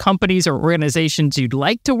of companies or organizations you'd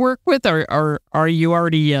like to work with, or are you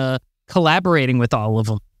already collaborating with all of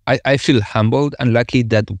them? I feel humbled and lucky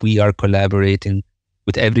that we are collaborating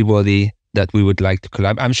with everybody that we would like to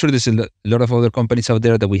collaborate. I'm sure there's a lot of other companies out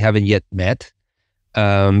there that we haven't yet met.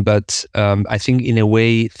 But I think in a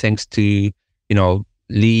way, thanks to,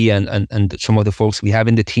 Lee and some of the folks we have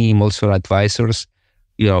in the team, also advisors,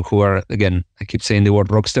 who are, again, I keep saying the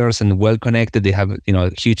word rock stars and well-connected. They have,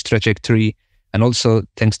 a huge trajectory. And also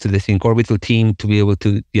thanks to the ThinkOrbital team to be able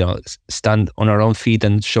to, stand on our own feet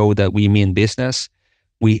and show that we mean business.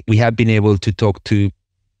 We have been able to talk to,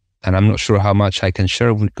 and I'm not sure how much I can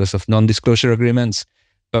share because of non-disclosure agreements,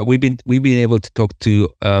 but we've been able to talk to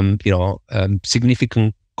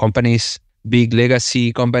significant companies, big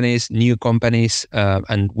legacy companies, new companies,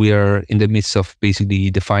 and we are in the midst of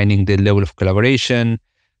basically defining the level of collaboration,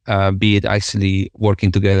 be it actually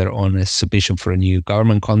working together on a submission for a new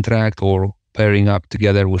government contract or pairing up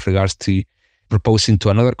together with regards to proposing to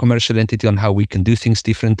another commercial entity on how we can do things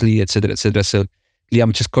differently, et cetera, et cetera. So, yeah,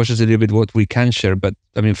 I'm just cautious a little bit what we can share, but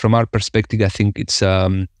I mean, from our perspective, I think it's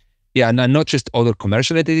and not just other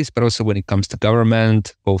commercial entities, but also when it comes to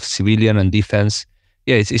government, both civilian and defense,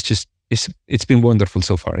 yeah, it's been wonderful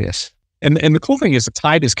so far. Yes. And the cool thing is the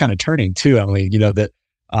tide is kind of turning too, Emily, that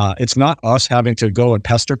it's not us having to go and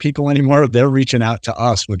pester people anymore. They're reaching out to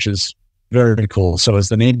us, which is very, very cool. So as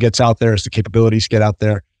the name gets out there, as the capabilities get out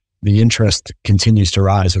there, the interest continues to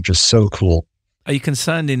rise, which is so cool. Are you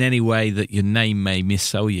concerned in any way that your name may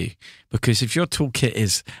missell you? Because if your toolkit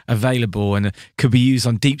is available and could be used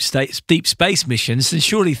on deep space missions, then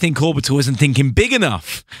surely ThinkOrbital isn't thinking big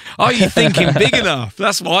enough. Are you thinking big enough?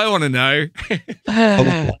 That's what I want to know.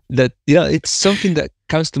 It's something that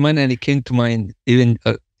comes to mind, and it came to mind even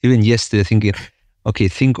yesterday, thinking, okay,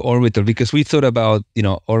 ThinkOrbital, because we thought about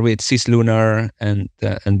orbit, cislunar,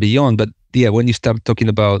 and beyond. But yeah, when you start talking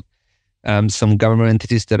about some government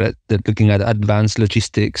entities that are looking at advanced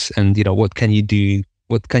logistics and what can you do,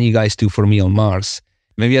 what can you guys do for me on Mars?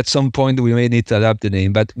 Maybe at some point we may need to adapt the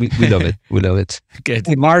name, but we love it. We love it. Good.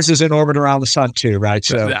 Hey, Mars is in orbit around the sun too, right?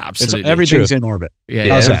 So absolutely everything's true. in orbit. Yeah,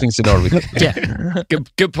 everything's in orbit. Yeah.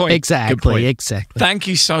 Good point. Exactly. Good point. Exactly. Thank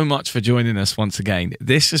you so much for joining us once again.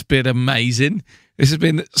 This has been amazing. This has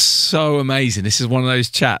been so amazing. This is one of those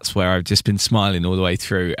chats where I've just been smiling all the way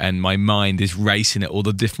through and my mind is racing at all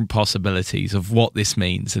the different possibilities of what this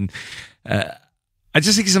means. And I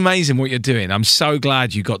just think it's amazing what you're doing. I'm so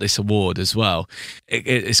glad you got this award as well.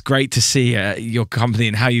 It's great to see your company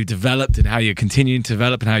and how you've developed and how you're continuing to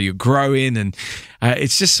develop and how you're growing. And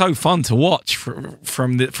it's just so fun to watch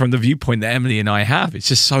from the viewpoint that Emily and I have. It's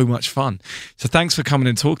just so much fun. So thanks for coming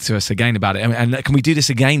and talk to us again about it. And can we do this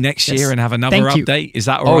again next year and have another update? Is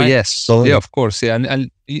that all right? Oh, yes. Yeah, of course. Yeah. And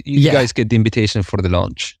you guys get the invitation for the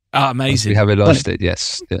launch. Oh, amazing. We have a launch date,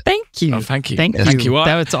 yes. Yeah. Thank you. Oh, thank you. Thank you. Well,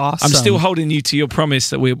 That was awesome. I'm still holding you to your promise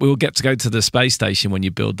that we'll get to go to the space station when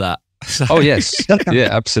you build that. So. Oh, yes. Yeah,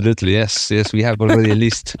 absolutely. Yes. We have already a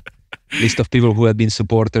list of people who have been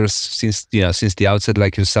supporters since the outset,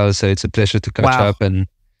 like yourself. So it's a pleasure to catch up and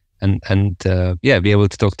be able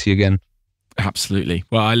to talk to you again. Absolutely.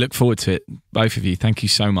 Well, I look forward to it. Both of you. Thank you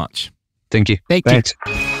so much. Thank you. Thanks.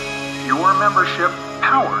 Your membership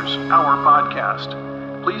powers our podcast.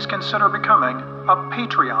 Please consider becoming a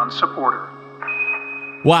Patreon supporter.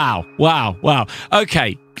 Wow.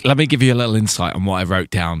 Okay, let me give you a little insight on what I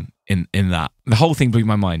wrote down in that. The whole thing blew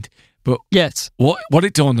my mind. But yes, what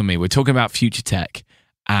it dawned on me, we're talking about future tech,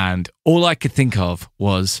 and all I could think of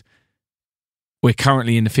was we're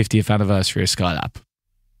currently in the 50th anniversary of Skylab.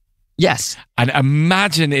 Yes. And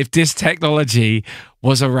imagine if this technology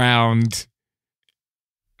was around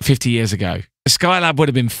 50 years ago. Skylab would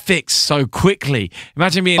have been fixed so quickly.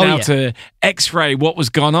 Imagine being able to X-ray what was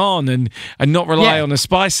gone on and not rely on a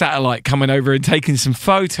spy satellite coming over and taking some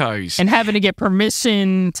photos. And having to get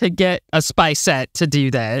permission to get a spy sat to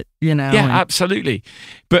do that, Yeah, absolutely.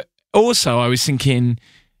 But also I was thinking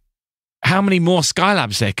how many more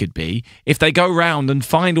Skylabs there could be if they go around and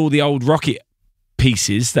find all the old rocket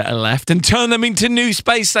pieces that are left and turn them into new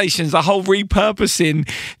space stations, the whole repurposing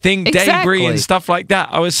thing, debris and stuff like that.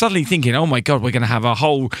 I was suddenly thinking, oh my God, we're going to have a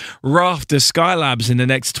whole raft of Skylabs in the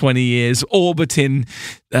next 20 years orbiting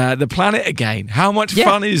the planet again. How much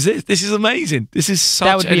fun is this? This is amazing. This is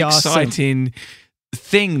such an exciting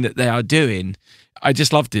thing that they are doing. I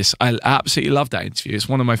just love this. I absolutely love that interview. It's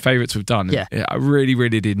one of my favorites we've done. Yeah. I really,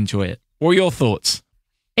 really did enjoy it. What are your thoughts?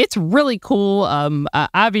 It's really cool.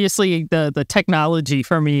 Obviously, the technology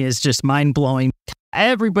for me is just mind-blowing.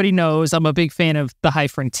 Everybody knows I'm a big fan of The High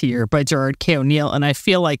Frontier by Gerard K. O'Neill, and I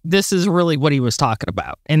feel like this is really what he was talking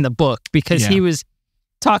about in the book, because he was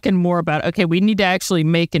talking more about, okay, we need to actually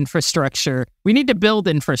make infrastructure. We need to build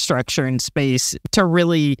infrastructure in space to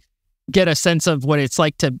really get a sense of what it's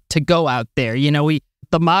like to go out there.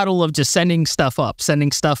 The model of just sending stuff up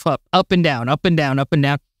and down, up and down, up and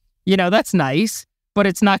down. That's nice, but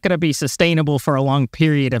it's not going to be sustainable for a long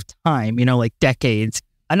period of time, like decades.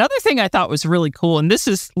 Another thing I thought was really cool, and this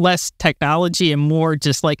is less technology and more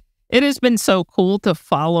just like, it has been so cool to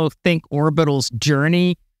follow ThinkOrbital's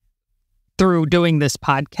journey through doing this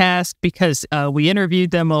podcast, because we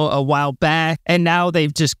interviewed them a while back, and now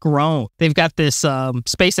they've just grown. They've got this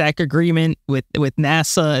Space Act agreement with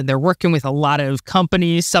NASA, and they're working with a lot of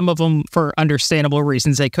companies, some of them for understandable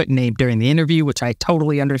reasons they couldn't name during the interview, which I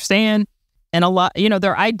totally understand. And a lot,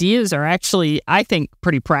 their ideas are actually, I think,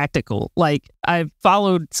 pretty practical. Like, I've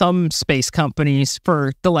followed some space companies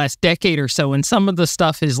for the last decade or so, and some of the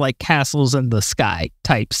stuff is like castles in the sky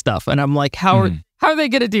type stuff. And I'm like, how are they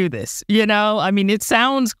going to do this? It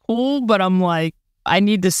sounds cool, but I'm like, I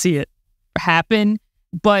need to see it happen.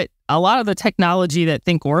 But a lot of the technology that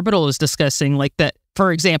ThinkOrbital is discussing, like that,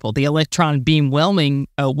 for example, the electron beam whelming,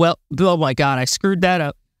 oh my God, I screwed that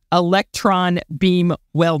up. electron beam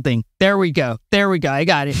welding. There we go. I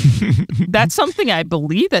got it. That's something I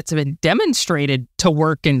believe that's been demonstrated to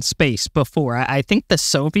work in space before. I think the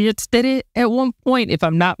Soviets did it at one point, if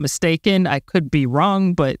I'm not mistaken. I could be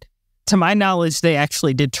wrong, but to my knowledge, they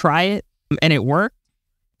actually did try it and it worked.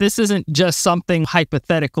 This isn't just something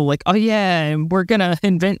hypothetical like, oh yeah, and we're going to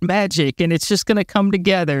invent magic and it's just going to come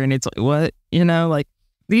together. And it's like, what? Like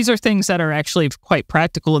these are things that are actually quite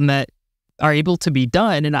practical and that are able to be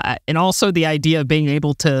done. And also the idea of being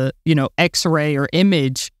able to, X-ray or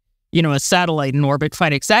image, a satellite in orbit,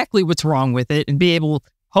 find exactly what's wrong with it and be able,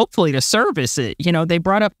 hopefully, to service it. They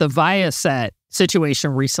brought up the Viasat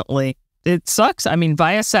situation recently. It sucks. I mean,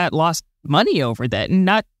 Viasat lost money over that. And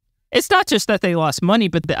it's not just that they lost money,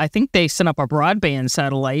 but I think they sent up a broadband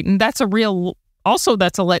satellite. And that's that's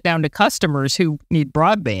a letdown to customers who need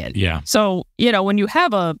broadband. Yeah. So, when you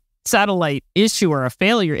have a satellite issue or a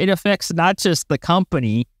failure, it affects not just the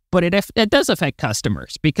company, but it does affect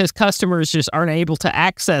customers because customers just aren't able to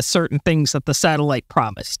access certain things that the satellite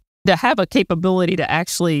promised. To have a capability to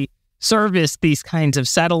actually service these kinds of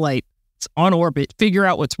satellites on orbit, figure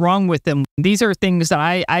out what's wrong with them, these are things that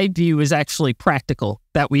I view as actually practical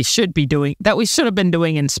that we should be doing, that we should have been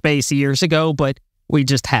doing in space years ago, but we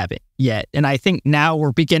just haven't yet. And I think now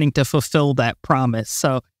we're beginning to fulfill that promise.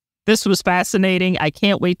 So this was fascinating. I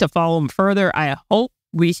can't wait to follow him further. I hope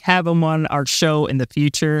we have him on our show in the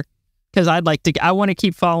future because I want to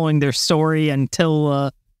keep following their story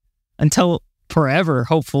until forever,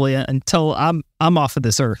 hopefully, until I'm off of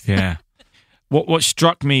this earth. Yeah. What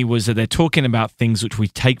struck me was that they're talking about things which we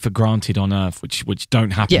take for granted on Earth, which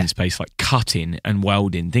don't happen in space, like cutting and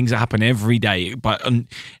welding, things that happen every day. But in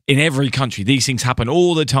every country, these things happen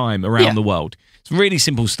all the time around the world. It's really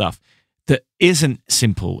simple stuff that isn't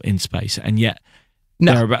simple in space, and yet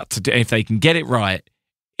they're about to do. If they can get it right,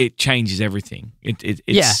 it changes everything.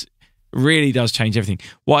 It really does change everything.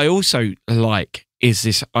 What I also like is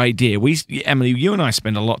this idea. Emily, you and I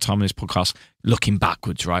spend a lot of time on this podcast looking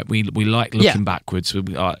backwards, right? We like looking backwards.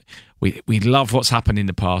 We love what's happened in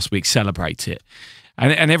the past. We celebrate it,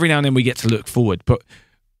 and every now and then we get to look forward, but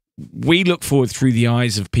we look forward through the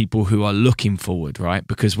eyes of people who are looking forward, right?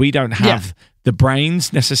 Because we don't have the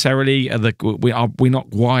brains necessarily. We're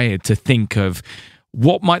not wired to think of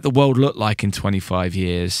what might the world look like in 25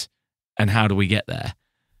 years and how do we get there?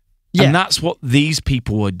 Yeah. And that's what these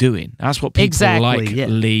people are doing. That's what people like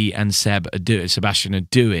Lee and Sebastian are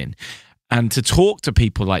doing. And to talk to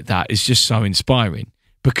people like that is just so inspiring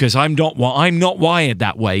because I'm not wired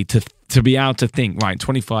that way to be able to think, right, in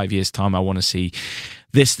 25 years' time, I want to see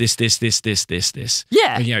this.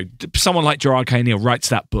 Yeah. And, someone like Gerard K. Neal writes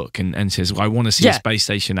that book and says, well, I want to see a space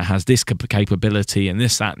station that has this capability and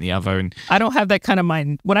this, that, and the other. And I don't have that kind of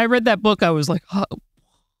mind. When I read that book, I was like, oh,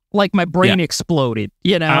 like my brain exploded,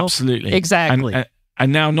 Absolutely. Exactly.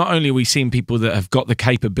 And now not only are we seeing people that have got the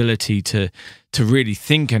capability to really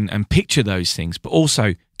think and picture those things, but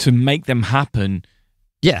also to make them happen.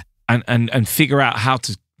 Yeah. And figure out how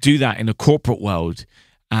to do that in a corporate world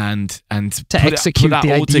and to execute that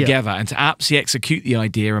the all idea together and to absolutely execute the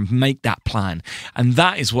idea and make that plan. And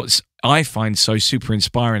that is what's I find so super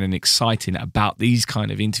inspiring and exciting about these kind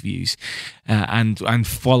of interviews and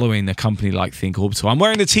following a company like ThinkOrbital. I'm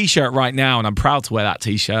wearing the t-shirt right now and I'm proud to wear that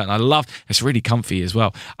t-shirt and I love it's really comfy as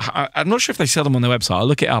well. I'm not sure if they sell them on their website. I'll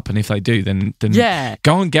look it up and if they do then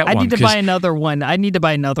go and get one. I need to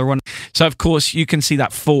buy another one. So of course you can see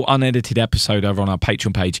that full unedited episode over on our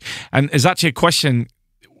Patreon page. And there's actually a question,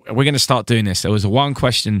 we're going to start doing this. There was one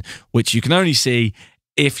question which you can only see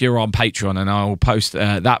if you're on Patreon, and I will post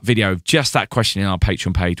that video of just that question in our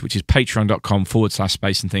Patreon page, which is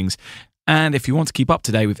patreon.com/space and things. And if you want to keep up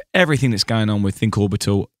to date with everything that's going on with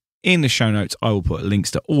ThinkOrbital, in the show notes, I will put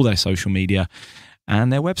links to all their social media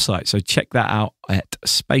and their website. So check that out at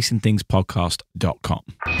spaceandthingspodcast.com.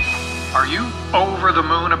 Are you over the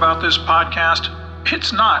moon about this podcast?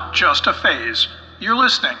 It's not just a phase. You're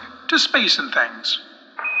listening to Space and Things.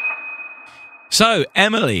 So,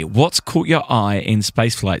 Emily, what's caught your eye in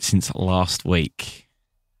spaceflight since last week?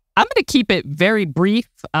 I'm going to keep it very brief.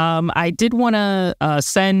 I did want to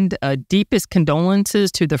send deepest condolences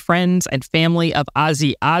to the friends and family of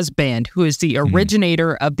Ozzy Osbourne, who is the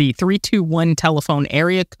originator of the 321 telephone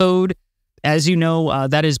area code. As you know,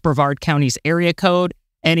 that is Brevard County's area code,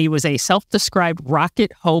 and he was a self-described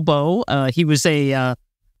rocket hobo. He was a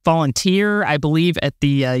volunteer, I believe, at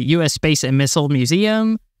the U.S. Space and Missile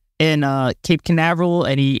Museum in Cape Canaveral,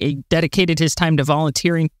 and he dedicated his time to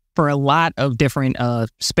volunteering for a lot of different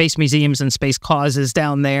space museums and space causes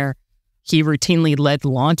down there. He routinely led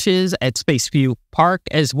launches at Spaceview Park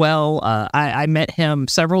as well. I met him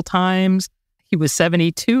several times. He was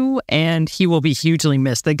 72, and he will be hugely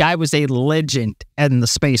missed. The guy was a legend in the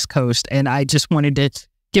Space Coast, and I just wanted to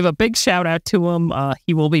give a big shout out to him.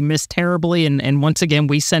 He will be missed terribly, and once again,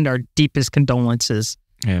 we send our deepest condolences.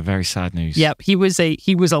 Yeah, very sad news. Yep, he was a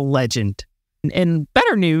legend. And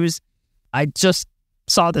better news, I just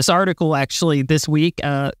saw this article actually this week.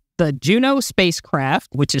 The Juno spacecraft,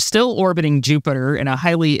 which is still orbiting Jupiter in a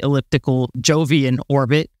highly elliptical Jovian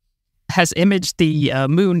orbit, has imaged the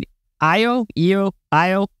moon Io.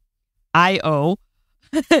 IOEOU?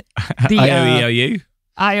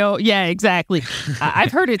 Io, yeah, exactly.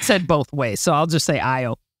 I've heard it said both ways, so I'll just say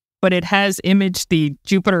Io. But it has imaged the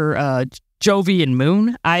Jupiter Jovian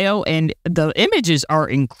moon, Io, and the images are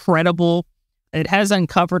incredible. It has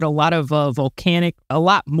uncovered a lot of a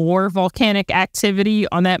lot more volcanic activity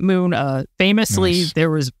on that moon. Famously, Nice. There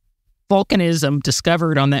was volcanism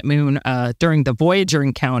discovered on that moon during the Voyager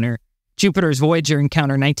encounter, Jupiter's Voyager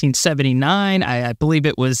encounter 1979. I believe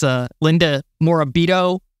it was Linda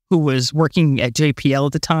Morabito, who was working at JPL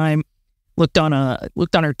at the time, looked on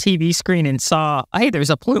her TV screen and saw, hey, there's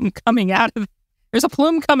a plume coming out of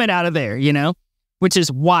there, you know, which is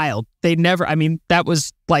wild. That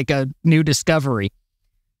was like a new discovery.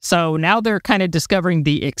 So now they're kind of discovering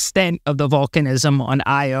the extent of the volcanism on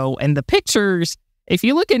Io, and the pictures, if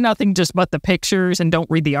you look at nothing just but the pictures and don't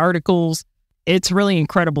read the articles, it's really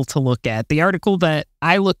incredible to look at. The article that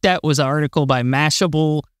I looked at was an article by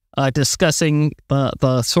Mashable discussing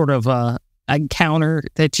the sort of encounter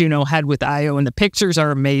that Juno had with Io, and the pictures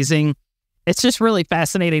are amazing. It's just really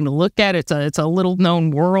fascinating to look at. It's a little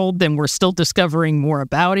known world, and we're still discovering more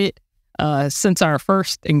about it since our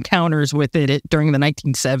first encounters with it during the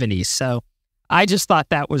 1970s. So I just thought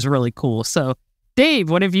that was really cool. So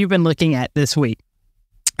Dave, what have you been looking at this week?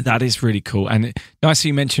 That is really cool. And nice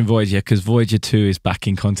you mentioned Voyager, because Voyager 2 is back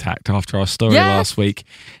in contact after our story last week.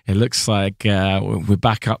 It looks like we're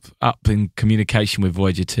back up in communication with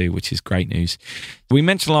Voyager 2, which is great news. We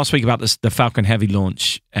mentioned last week about the Falcon Heavy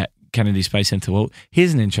launch at Kennedy Space Center. Well,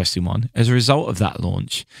 here's an interesting one. As a result of that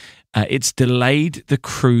launch, it's delayed the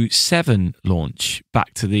Crew 7 launch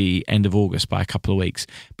back to the end of August by a couple of weeks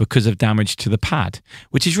because of damage to the pad,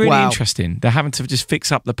 which is really interesting. They're having to just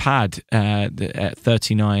fix up the pad at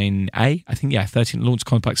 39A, I think, Launch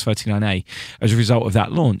Complex 39A as a result of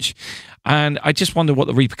that launch. And I just wonder what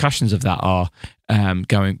the repercussions of that are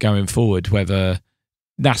going forward, whether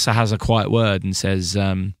NASA has a quiet word and says,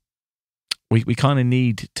 we kind of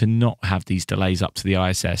need to not have these delays up to the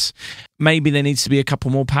ISS. Maybe there needs to be a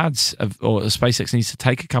couple more pads, or SpaceX needs to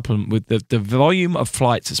take a couple with the volume of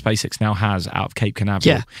flights that SpaceX now has out of Cape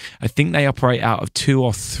Canaveral. Yeah. I think they operate out of 2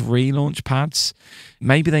 or 3 launch pads.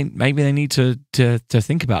 Maybe they need to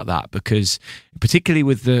think about that, because particularly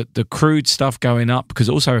with the crewed stuff going up, because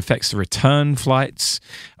it also affects the return flights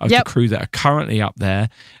of the crew that are currently up there,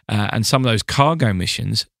 and some of those cargo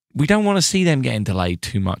missions. We don't want to see them getting delayed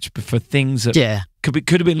too much, but for things that could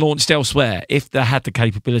have been launched elsewhere if they had the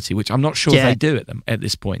capability, which I'm not sure if they do at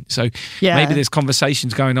this point. So maybe there's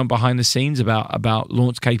conversations going on behind the scenes about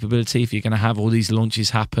launch capability, if you're going to have all these launches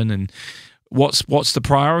happen, and what's the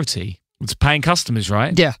priority? It's paying customers,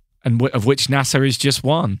 right? Yeah. And of which NASA is just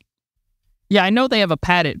one. Yeah, I know they have a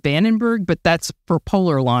pad at Vandenberg, but that's for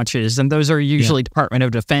polar launches, and those are usually Department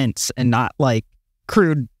of Defense and not like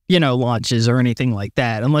crewed launches or anything like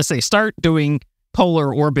that, unless they start doing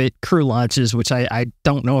polar orbit crew launches, which I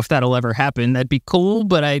don't know if that'll ever happen. That'd be cool,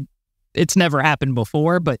 but it's never happened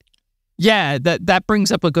before. But yeah, that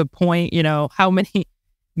brings up a good point. How many,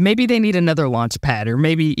 maybe they need another launch pad, or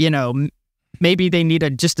maybe they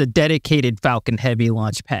need just a dedicated Falcon Heavy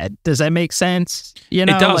launch pad. Does that make sense? It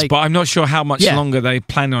does, but I'm not sure how much longer they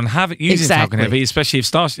plan on using Falcon Heavy, especially if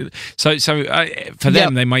Starship. So for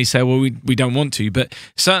them, they may say, well, we don't want to, but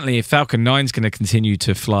certainly if Falcon 9 is going to continue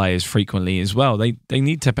to fly as frequently as well, they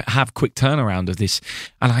need to have quick turnaround of this.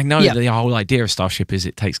 And I know the whole idea of Starship is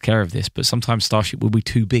it takes care of this, but sometimes Starship will be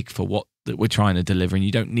too big for what that we're trying to deliver, and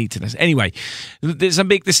you don't need to. Anyway, this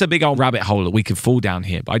is a big old rabbit hole that we could fall down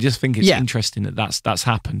here, but I just think it's interesting that's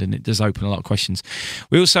happened, and it does open a lot of questions.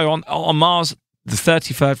 We also on Mars, the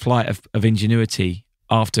 33rd flight of Ingenuity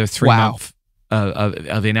after 3 months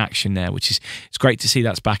of inaction there, which is it's great to see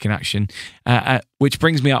that's back in action. Which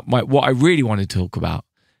brings me up what I really wanted to talk about,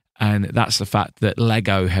 and that's the fact that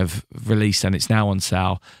Lego have released, and it's now on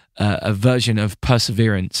sale, a version of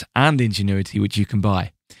Perseverance and Ingenuity which you can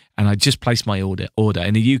buy. And I just placed my order.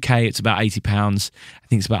 In the UK, it's about £80. I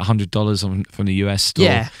think it's about $100 from the US store.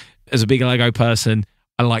 Yeah. As a big Lego person,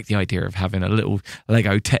 I like the idea of having a little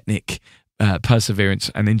Lego Technic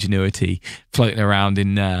Perseverance and Ingenuity floating around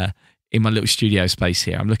in my little studio space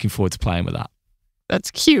here. I'm looking forward to playing with that. That's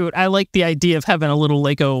cute. I like the idea of having a little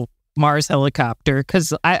Lego Mars helicopter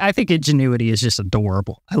because I think Ingenuity is just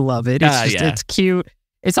adorable. I love it. It's cute.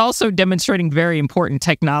 It's also demonstrating very important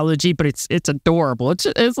technology, but it's adorable. It's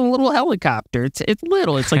a little helicopter. It's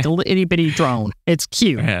little. It's like a itty bitty drone. It's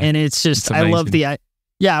cute, and it's just I love the. I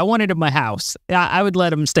want it in my house. I would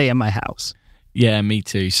let him stay in my house. Yeah, me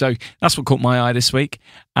too. So that's what caught my eye this week.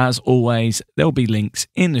 As always, there'll be links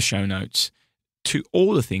in the show notes to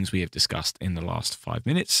all the things we have discussed in the last 5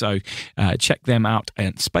 minutes. So check them out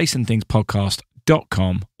at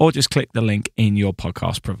spaceandthingspodcast.com or just click the link in your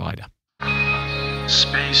podcast provider.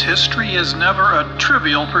 Space history is never a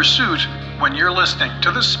trivial pursuit when you're listening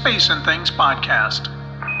to the Space and Things podcast.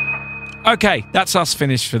 Okay, that's us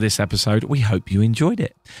finished for this episode. We hope you enjoyed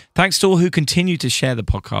it. Thanks to all who continue to share the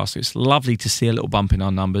podcast. It's lovely to see a little bump in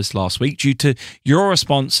our numbers last week due to your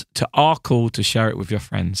response to our call to share it with your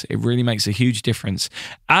friends. It really makes a huge difference,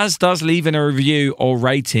 as does leaving a review or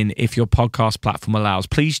rating if your podcast platform allows.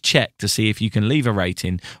 Please check to see if you can leave a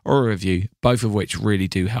rating or a review, both of which really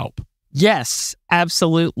do help. Yes,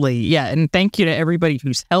 absolutely. Yeah, and thank you to everybody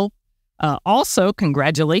who's helped. Also,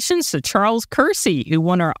 congratulations to Charles Kersey, who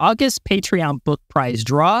won our August Patreon Book Prize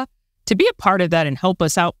draw. To be a part of that and help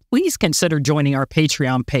us out, please consider joining our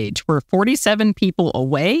Patreon page. We're 47 people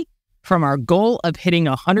away from our goal of hitting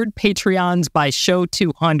 100 Patreons by show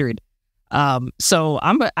 200. So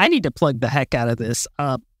I need to plug the heck out of this.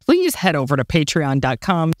 Please head over to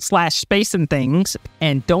patreon.com/spaceandthings.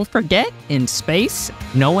 And don't forget, in space,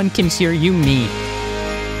 no one can hear you mean.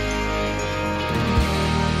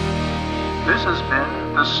 This has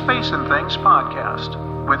been the Space and Things podcast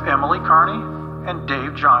with Emily Carney and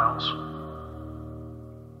Dave Giles.